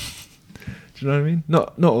 Do you know what I mean?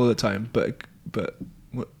 Not all the time, but but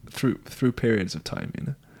through periods of time, you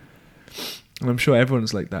know. And I'm sure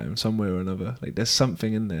everyone's like that in some way or another. Like there's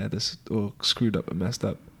something in there that's all screwed up and messed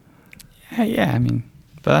up. Yeah, I mean,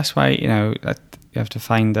 but that's why, you know, that you have to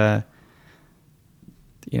find a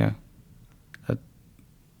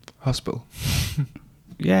hospital.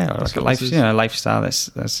 Yeah, or like a lifestyle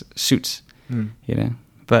that suits, you know.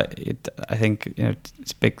 But I think, you know,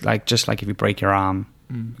 it's big. Like just like if you break your arm,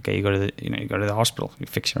 okay, you go to the hospital, you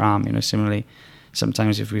fix your arm. You know, similarly,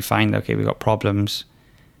 sometimes if we find we've got problems,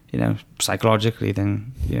 you know, psychologically,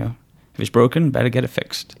 then, you know, if it's broken, better get it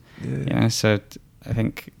fixed. Yeah. You know, so I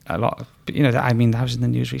think a lot of, you know, I mean, that was in the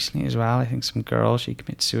news recently as well. I think some girl, she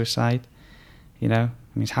committed suicide. You know, I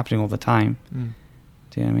mean, it's happening all the time.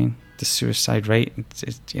 Do you know what I mean? The suicide rate,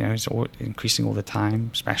 it's all increasing all the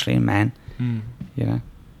time, especially in men. You know,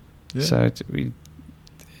 yeah. So we,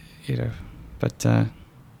 you know, but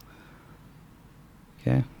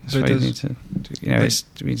yeah, that's why you need to, you know,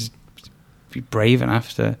 we just be brave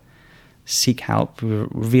enough to seek help,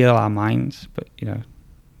 reveal our minds. But, you know,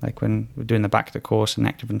 like when we're doing the back of the course and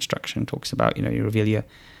active instruction talks about, you know, you reveal your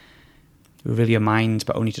minds,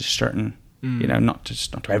 but only to certain, you know, not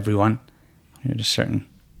to everyone, you know, to certain,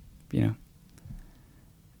 you know,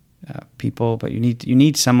 people. But you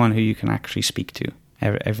need someone who you can actually speak to.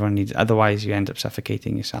 Everyone needs, otherwise you end up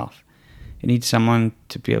suffocating yourself. You need someone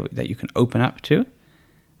to be able, that you can open up to,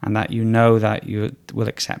 and that you know that you will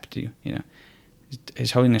accept you. You know,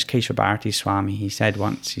 His Holiness Keshava Bharati Swami, he said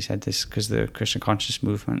this because the Krishna conscious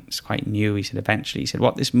movement is quite new. He said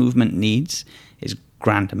what this movement needs is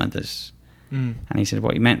grandmothers. And he said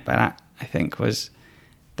what he meant by that, I think, was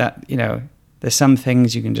that, you know, there's some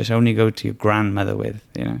things you can just only go to your grandmother with,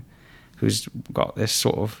 you know, who's got this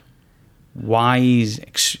sort of wise,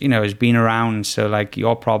 you know, has been around. So like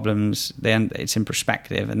your problems, then it's in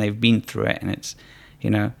perspective, and they've been through it, and it's, you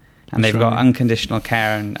know, and they've got unconditional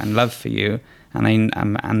care and love for you, and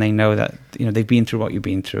they know that, you know, they've been through what you've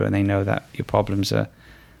been through, and they know that your problems are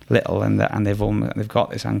little, and they've got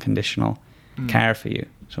this unconditional care for you,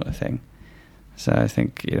 sort of thing. So I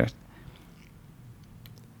think, you know,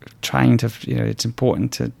 trying to, you know, it's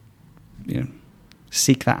important to, you know,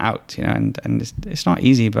 seek that out, you know, and it's not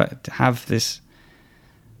easy, but to have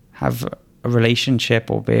a relationship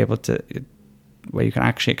or be able to, where you can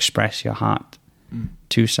actually express your heart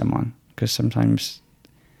to someone, because sometimes,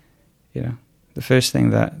 you know, the first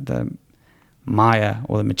thing that the Maya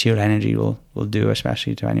or the material energy will do,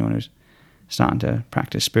 especially to anyone who's starting to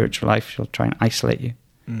practice spiritual life, she'll try and isolate you,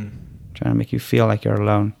 trying to make you feel like you're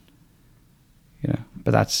alone, you know.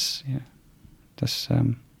 But that's, you know,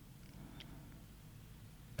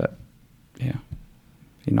 but yeah,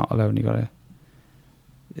 you're not alone.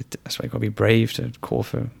 That's why you got to be brave to call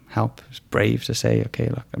for help. It's brave to say, okay,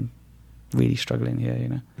 look, I'm really struggling here, you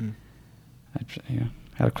know. I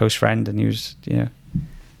had a close friend, and he was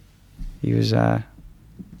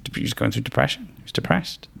going through depression. He was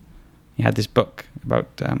depressed. He had this book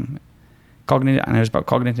about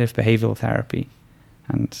cognitive behavioral therapy,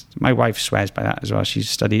 and my wife swears by that as well. She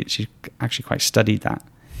actually quite studied that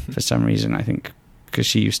for some reason, I think, because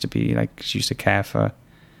she used to care for,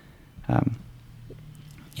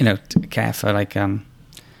 she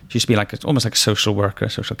used to be almost like a social worker,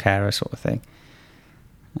 social carer sort of thing.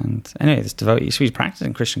 And anyway, this devotee, so he's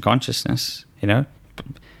practicing Christian consciousness, you know,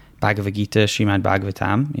 Bhagavad Gita, Srimad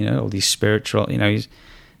Bhagavatam, you know, all these spiritual, you know, he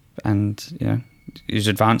was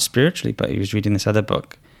advanced spiritually, but he was reading this other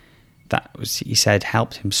book that was, he said,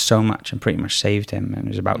 helped him so much and pretty much saved him, and it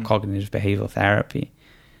was about cognitive behavioral therapy,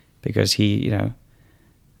 because he, you know,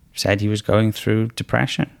 said he was going through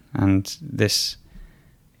depression, and this,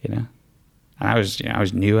 you know, and I was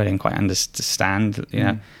new, I didn't quite understand, you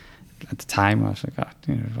know, at the time. I was like, oh,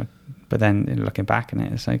 you know, what? But then, you know, looking back on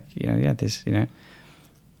it, it's like, you know, yeah, this, you know,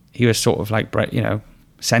 he was sort of like, you know,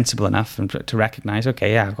 sensible enough to recognize,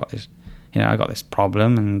 okay, yeah, I've got this, you know, I got this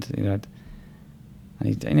problem, and, you know,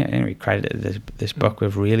 and he credited this book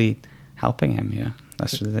with really helping him. Yeah, I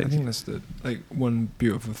think that's the one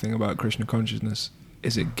beautiful thing about Krishna consciousness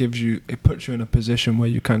is it puts you in a position where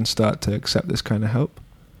you can start to accept this kind of help.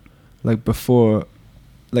 Like before,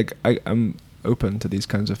 like I'm open to these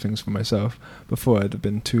kinds of things for myself. Before, I'd have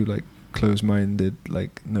been too like close-minded,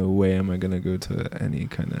 like no way am I going to go to any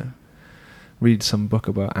kind of read some book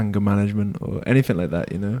about anger management or anything like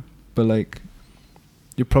that, you know. But like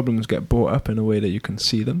your problems get brought up in a way that you can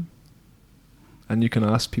see them, and you can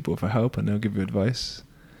ask people for help and they'll give you advice.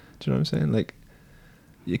 Do you know what I'm saying? Like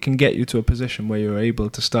it can get you to a position where you're able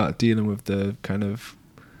to start dealing with the kind of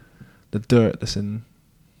the dirt that's in.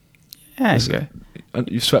 Yeah,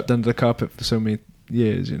 you've swept under the carpet for so many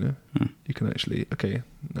years, you know. You can actually, okay,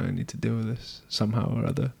 now I need to deal with this somehow or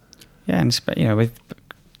other. Yeah, and you know, with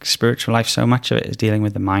spiritual life, so much of it is dealing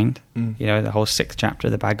with the mind. Mm. You know, the whole 6th chapter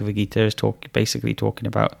of the Bhagavad Gita is basically talking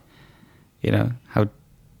about, you know, how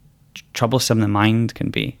troublesome the mind can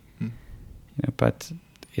be. Mm. You know, but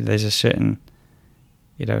there's a certain,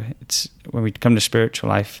 you know, it's when we come to spiritual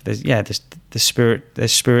life, there's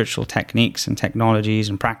spiritual techniques and technologies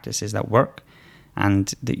and practices that work,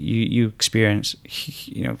 and that you experience,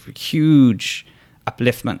 you know, huge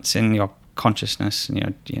upliftments in your consciousness and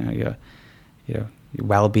your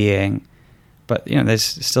well-being. But you know, there's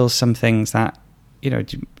still some things that you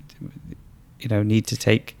know need to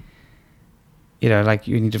take. You know, like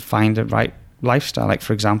you need to find the right lifestyle. Like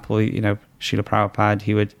for example, you know, Srila Prabhupada,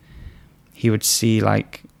 he would see,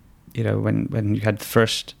 like, you know, when you had the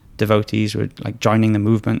first devotees were like joining the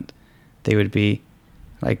movement, they would be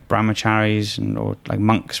like brahmacharis or like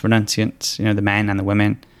monks, renunciants, you know, the men and the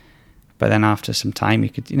women. But then after some time,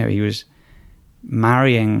 he was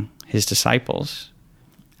marrying his disciples,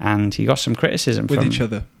 and he got some criticism with from each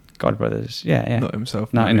other. God brothers, yeah, not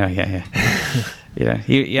himself. No, yeah. Yeah,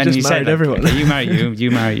 he just said, married everyone. Okay, you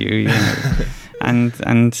marry you. You know.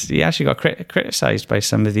 And he actually got criticized by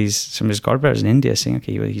some of his godbrothers in India, saying,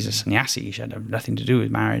 okay, well, he's a sannyasi, he should have nothing to do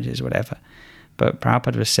with marriages, whatever. But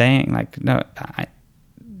Prabhupada was saying, like, no,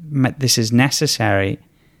 this is necessary.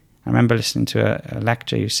 I remember listening to a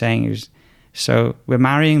lecture. He was saying, so we're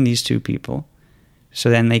marrying these two people, so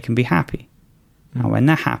then they can be happy. Mm. And when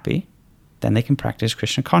they're happy, then they can practice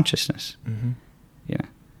Krishna consciousness. Mm-hmm. You know,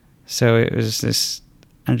 so it was this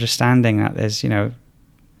understanding that there's, you know,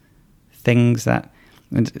 things that,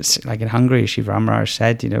 like in Hungary, Shiva Maharaj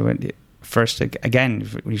said, you know, when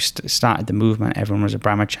you started the movement, everyone was a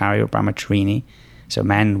brahmachari or brahmacharini, so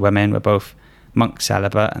men, women were both monk,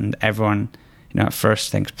 celibate, and everyone, you know, at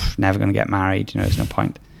first thinks, never going to get married, you know, there's no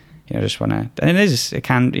point, you know, just want to, and it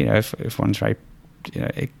can, you know, if one's very, you know,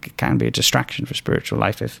 it can be a distraction for spiritual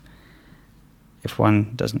life if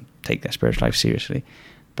one doesn't take their spiritual life seriously.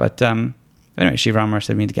 But anyway, Shiva Maharaj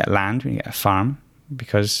said we need to get land, we need to get a farm,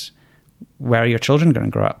 because where are your children going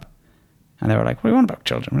to grow up? And they were like, what do you want about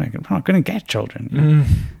children? We're not going to get children. You know?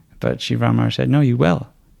 But Shiva Maharaj said, no, you will,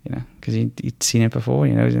 you know, because he'd seen it before,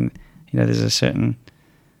 you know, and, you know, there's a certain,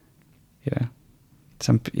 you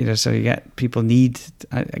know, so you get, people need,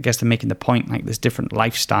 I guess they're making the point, like there's different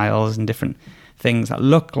lifestyles and different things that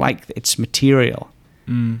look like it's material,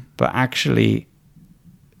 but actually,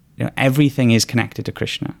 you know, everything is connected to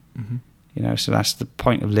Krishna. Mm-hmm. You know, so that's the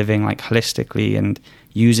point of living like holistically and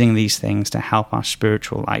using these things to help our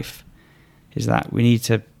spiritual life, is that we need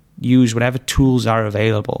to use whatever tools are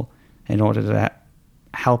available in order to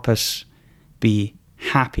help us be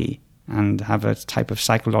happy and have a type of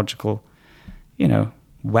psychological, you know,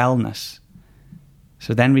 wellness.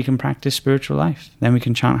 So then we can practice spiritual life. Then we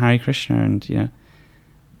can chant Hare Krishna and, you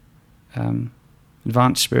know,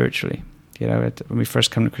 advance spiritually. You know, when we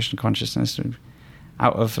first come to Krishna consciousness,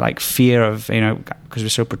 out of like fear of, you know, because we're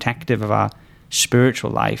so protective of our spiritual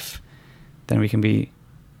life, then we can be,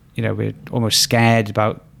 you know, we're almost scared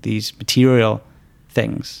about these material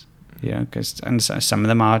things, you know, and some of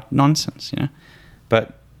them are nonsense, you know,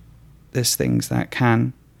 but there's things that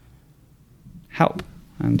can help.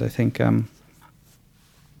 And I think, I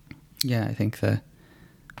think that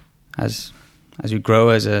as we grow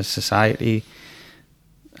as a society,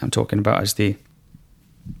 I'm talking about as the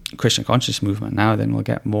Krishna conscious movement now, then we'll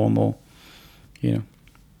get more and more, you know,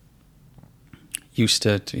 used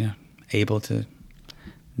to you know, able to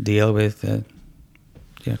deal with the,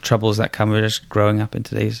 you know, troubles that come with just growing up in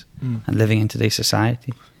today's and living in today's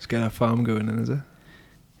society. Let's get our farm going then, is it?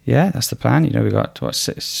 Yeah, that's the plan. You know, we've got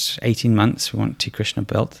 18 months. We want T Krishna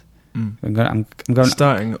built. I'm going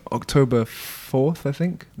starting October 4th, I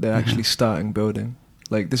think. They're actually starting building.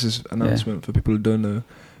 Like, this is an announcement for people who don't know.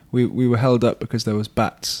 We were held up because there was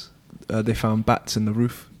bats. They found bats in the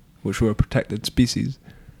roof, which were a protected species.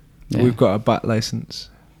 Yeah. We've got a bat license.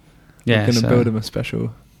 Yeah, we're going to build them a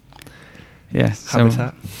special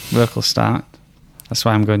habitat. So work will start. That's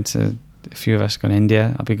why I'm going to. A few of us go to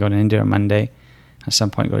India. I'll be going to India on Monday. At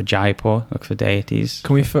some point, go to Jaipur, look for deities.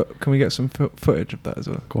 Can we get some footage of that as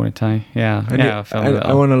well? Gauratai, yeah. I'll film it.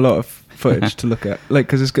 I want a lot of footage to look at, like,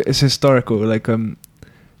 because it's historical. Like, you're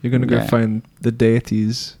going to go find the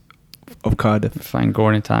deities of Cardiff. Find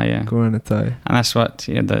Gauratai, yeah. Gauratai. And that's what,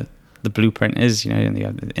 you know, the blueprint is. You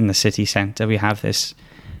know, in the city centre, we have this,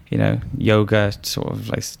 you know, yoga sort of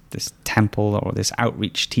like this temple or this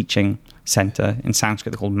outreach teaching centre. In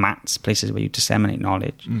Sanskrit, they're called mats, places where you disseminate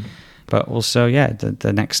knowledge. But also,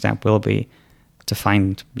 the next step will be to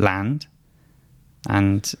find land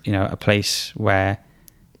and a place where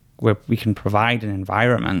we can provide an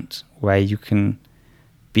environment where you can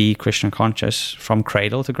be Krishna conscious from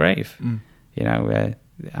cradle to grave. You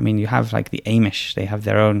have like the Amish. They have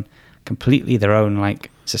completely their own like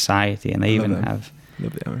society, and they Love even them. have.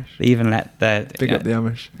 Love the Amish. They even let their Big up the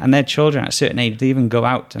Amish. and their children at a certain age. They even go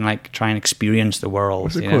out and like try and experience the world.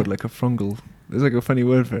 What's it called? Like a frungle. There's like a funny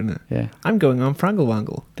word for it, isn't it? Yeah. I'm going on Frangle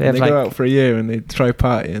Wangle. They They have, go like- out for a year and they try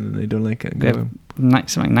partying and they don't like it and They go have home.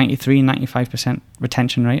 something 93-95%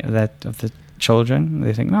 retention rate of the children.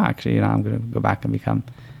 They think, no, actually, I'm going to go back and become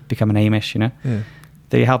an Amish. Yeah.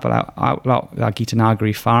 They help out our Gita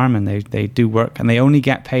Nagari farm, and they do work, and they only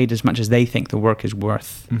get paid as much as they think the work is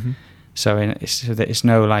worth. Mm-hmm. So that it's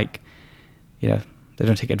no like, they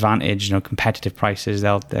don't take advantage. Competitive prices.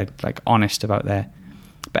 They're like honest about their.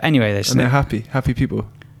 But anyway, And they're happy people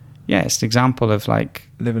yeah, it's an example of like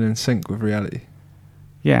living in sync with reality.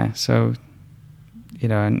 yeah. So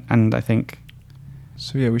and I think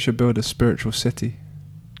So yeah, we should build a spiritual city.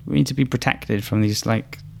 we need to be protected from these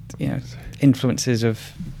like influences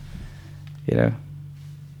of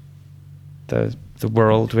the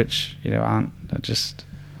world, which aren't are just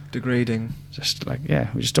Degrading. like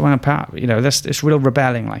we just don't want to part. It's real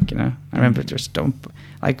rebelling. Like I remember just don't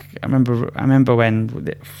like. I remember when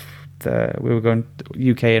we were going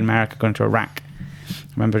UK and America going to Iraq.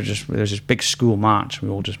 I remember there was this big school march. We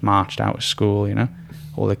all just marched out of school.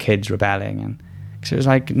 All the kids rebelling, and because it was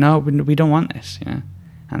like, no, we don't want this.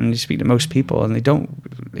 And you speak to most people, and they don't.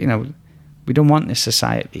 We don't want this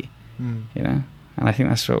society. And I think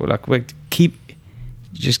that's what we keep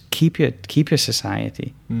your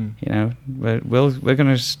society. We're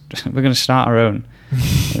gonna start our own.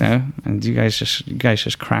 And you guys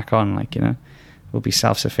just crack on, like we'll be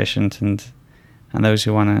self-sufficient, and those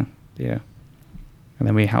who want to and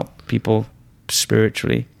then we help people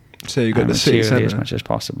spiritually. So you got and the city materially centre. as much as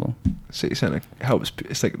possible. City centre helps.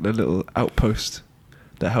 It's like the little outpost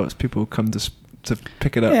that helps people come to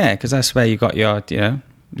pick it up. Yeah, because that's where you got your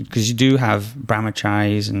because you do have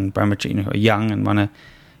brahmacharis and brahmacharis who are young and want to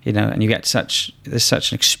and you get there's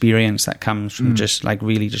such an experience that comes from just like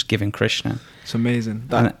really just giving Krishna. It's amazing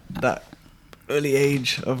that early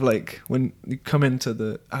age of like when you come into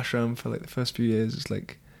the ashram for like the first few years. It's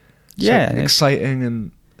like exciting,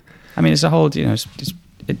 and I mean it's a whole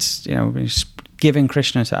it's giving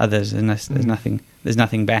Krishna to others, and there's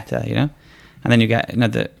nothing better, and then you get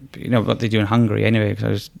what they do in Hungary anyway, because I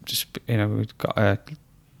was just we've got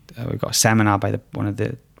a seminar by one of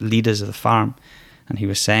the leaders of the farm, and he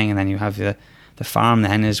was saying, and then you have the farm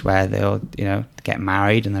then is where they'll get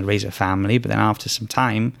married and they'll raise a family, but then after some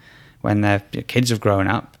time when their kids have grown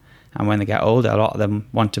up and when they get older, a lot of them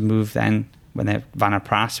want to move then when they're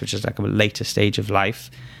Vanapras, which is like a later stage of life,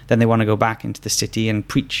 then they want to go back into the city and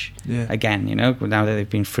preach again, now that they've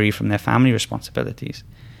been free from their family responsibilities.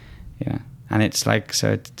 And it's like,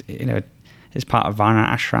 so it's part of Varna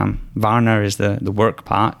ashram. Varna is the work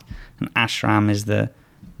part, and ashram is the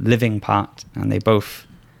living part, and they both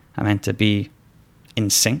are meant to be in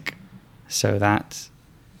sync, so that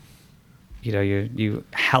you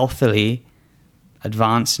healthily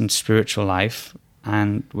advance in spiritual life,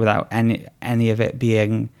 and without any of it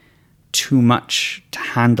being too much to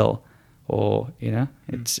handle, or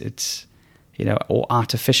it's or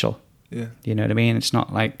artificial. You know what I mean? It's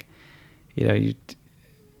not like there's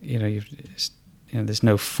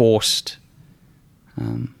no forced.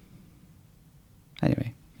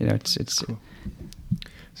 Anyway, it's cool.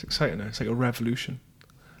 It's exciting now. It's like a revolution.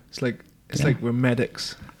 It's like we're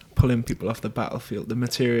medics pulling people off the battlefield. The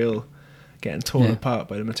material getting torn apart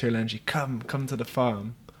by the material energy. Come to the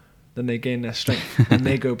farm. Then they gain their strength, and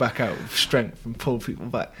they go back out with strength and pull people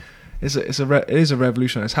back. It is a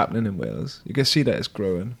revolution. It's happening in Wales. You can see that it's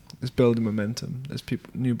growing. It's building momentum. There's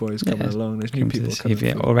new boys coming along. There's new people coming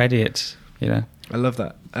through. Already it's I love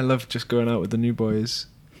that. I love just going out with the new boys.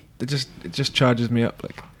 It just charges me up,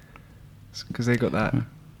 like, because they got that.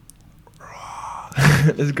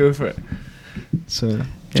 Let's go for it. So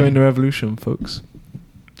join the revolution, folks.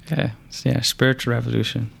 Spiritual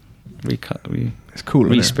revolution. It's cool.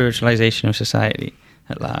 Re-spiritualization of society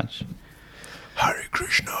at large. Hare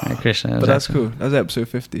Krishna. Hare Krishna. But that's cool. That was episode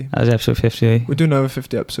 50. That was episode 50. We're doing over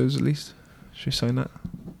 50 episodes at least. Should we sign that?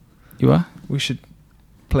 You are? We should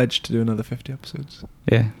pledge to do another 50 episodes.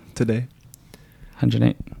 Yeah. Today.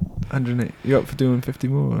 108. 108. You up for doing 50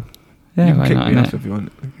 more? Or? Yeah, you can why kick not? me off if you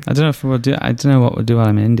want. I don't know if we'll do. I don't know what we'll do while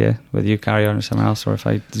I'm in India. Whether you carry on with someone else or if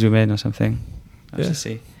I zoom in or something. I'll have to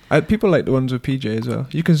see. People like the ones with PJ as well.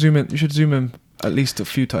 You can zoom in. You should zoom in at least a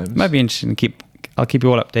few times. Might be interesting to I'll keep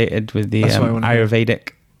you all updated with the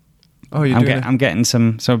Ayurvedic Oh, you're doing I'm getting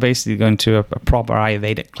some. So basically, going to a proper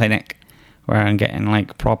Ayurvedic clinic where I'm getting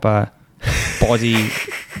like proper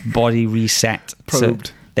body reset. Probed.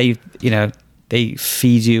 So they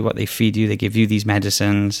feed you what they feed you. They give you these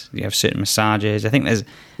medicines. You have certain massages. I think there's.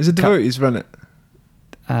 Is it devotees run it?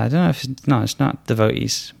 I don't know if it's not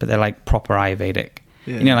devotees, but they're like proper Ayurvedic.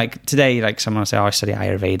 Yeah. You know, like today, like someone will say, "Oh, I study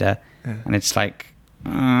Ayurveda," and it's like,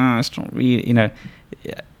 it's not really. You know,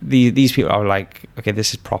 these people are like, okay,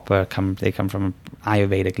 this is proper. They come from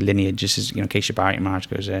Ayurvedic lineage. Just as Kesha Bharati Maharaj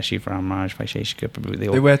goes there, Shiva Ram Maharaj, Vaisheshika Prabhu.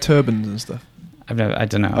 They wear turbans and stuff. I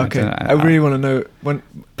don't know. Okay, I really want to know when.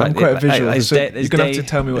 I'm quite visual, so you're gonna have to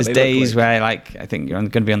tell me what they look like. There's days where I think you're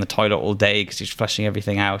going to be on the toilet all day because you're flushing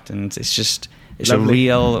everything out, and it's Lovely.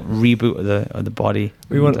 a real reboot of the body.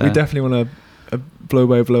 We definitely want a blow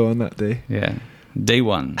by blow on that day. Yeah, day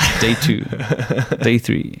 1, day 2, day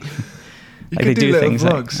 3. They do things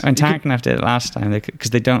vlogs. Like Tarkanath did it last time because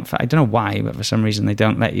they don't. I don't know why, but for some reason they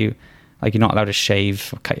don't let you. Like you're not allowed to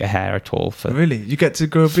shave or cut your hair at all. Really, you get to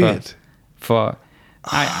grow a beard. I'll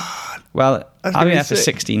be there for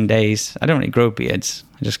 16 days. I don't really grow beards.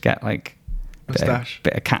 I just get like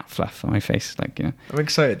bit of cat fluff on my face, I'm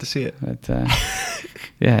excited to see it. But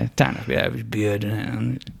yeah, with beard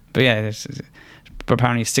in it. But yeah, but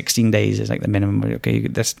apparently 16 days is like the minimum. Okay,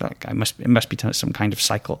 it must be some kind of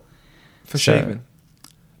cycle for shaving.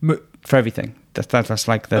 For everything. That's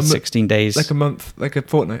like the 16 days, like a month, like a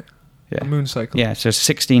fortnight. Yeah, a moon cycle. Yeah, so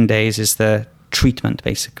 16 days is the treatment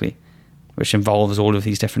basically, which involves all of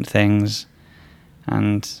these different things,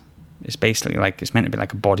 and it's basically it's meant to be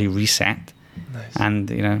like a body reset. Nice. And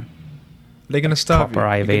they're going to starve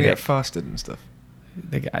proper you. You're going to Ayurvedic. get fasted and stuff.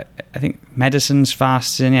 I think medicine's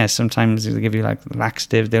fasting. Yeah, sometimes they give you like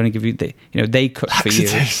laxative. They only give you they cook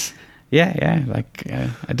Laxatives. for you. Yeah,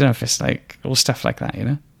 I don't know if it's like all stuff like that.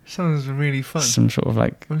 Sounds really fun. Some sort of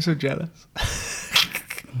like. I'm so jealous.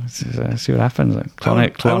 See what happens. Like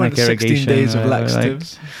colonic irrigation. 16 days of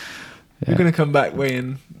laxatives. You're going to come back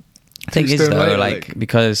weighing. I think it's though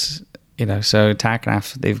because so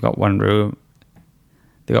Tarkanath, they've got one room.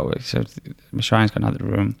 Mishrayan's got another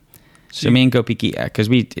room. So me and Gopi Gita, because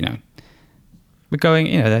we're going.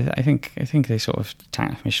 I think they sort of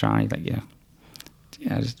Tarkanath Mishrayan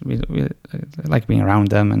we like being around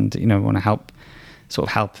them and want to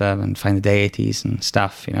help them and find the deities and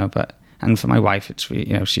stuff. And for my wife, it's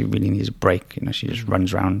really, she really needs a break. She just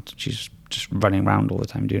runs around. She's just running around all the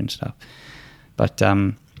time doing stuff. But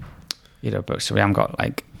so we haven't got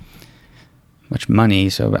like much money,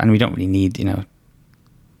 and we don't really need,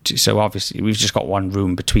 so obviously we've just got one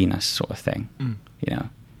room between us, sort of thing,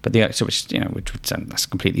 But that's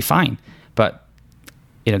completely fine. But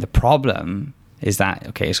the problem is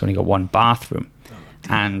that it's only got one bathroom,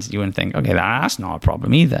 and you wouldn't think, okay, that's not a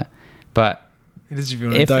problem either. But it is if you're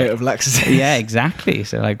on a diet of laxatives. Yeah, exactly.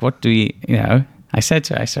 So what do we? I said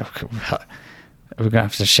to her, we're gonna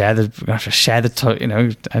have to share the. We're gonna have to share the.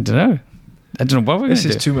 I don't know. I don't know what we're going to do.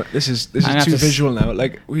 This is too much. This is too visual now.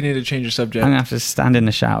 We need to change the subject. I'm going to have to stand in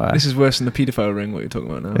the shower. This is worse than the paedophile ring, what you're talking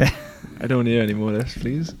about now. I don't want to hear any more of this,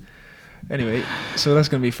 please. Anyway, so that's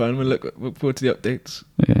going to be fun. We'll look forward to the updates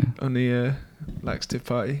on the laxative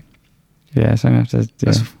party. Yeah, so I'm going to have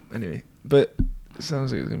to... Anyway, but it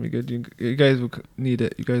sounds like it's going to be good. You guys will need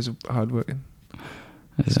it. You guys are hardworking.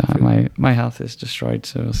 My health is destroyed,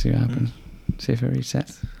 so we'll see what happens. See if it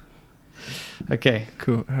resets. Okay,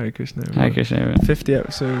 cool. Hare Krishna. Hare Krishna, everyone. 50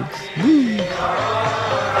 episodes.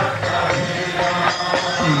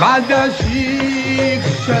 Madhya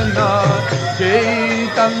Krishna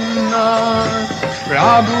Chaitanya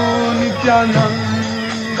Prabhu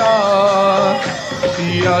Nityananda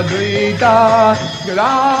Shri Advaita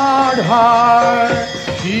Gadadhar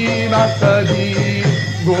Shivasadi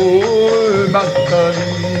Gaur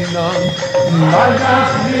Bhaktavinda Madhya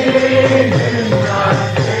Krishna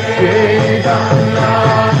Chaitanya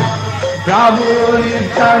Prabhu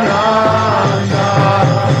Nityananda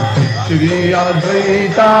Shri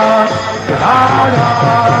Advaita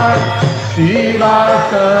Gadadhar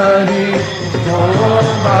Shivasadi Gaur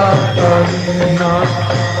Bhaktavinda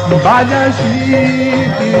Bhaja Shri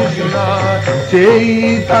Krishna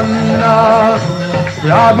Chaitanya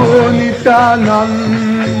Prabhu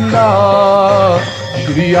Nityananda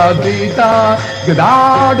Shri Advaita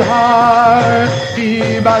Gadadhar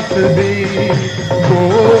Shivasadi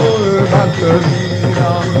Gaur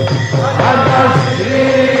Bhaktavinda Bhaja Shri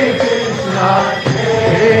Krishna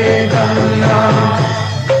Chaitanya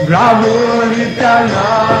Prabhu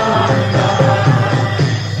Nityananda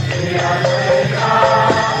Shri Advaita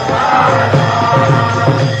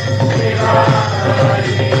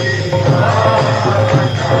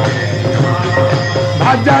Gadadhar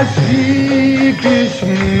Raja Shri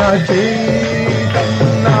Krishna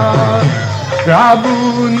Chaitanya Prabhu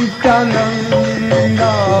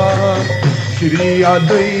Nityananda Shri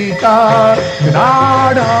Advaita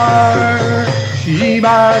Gadadhar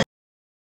Shiva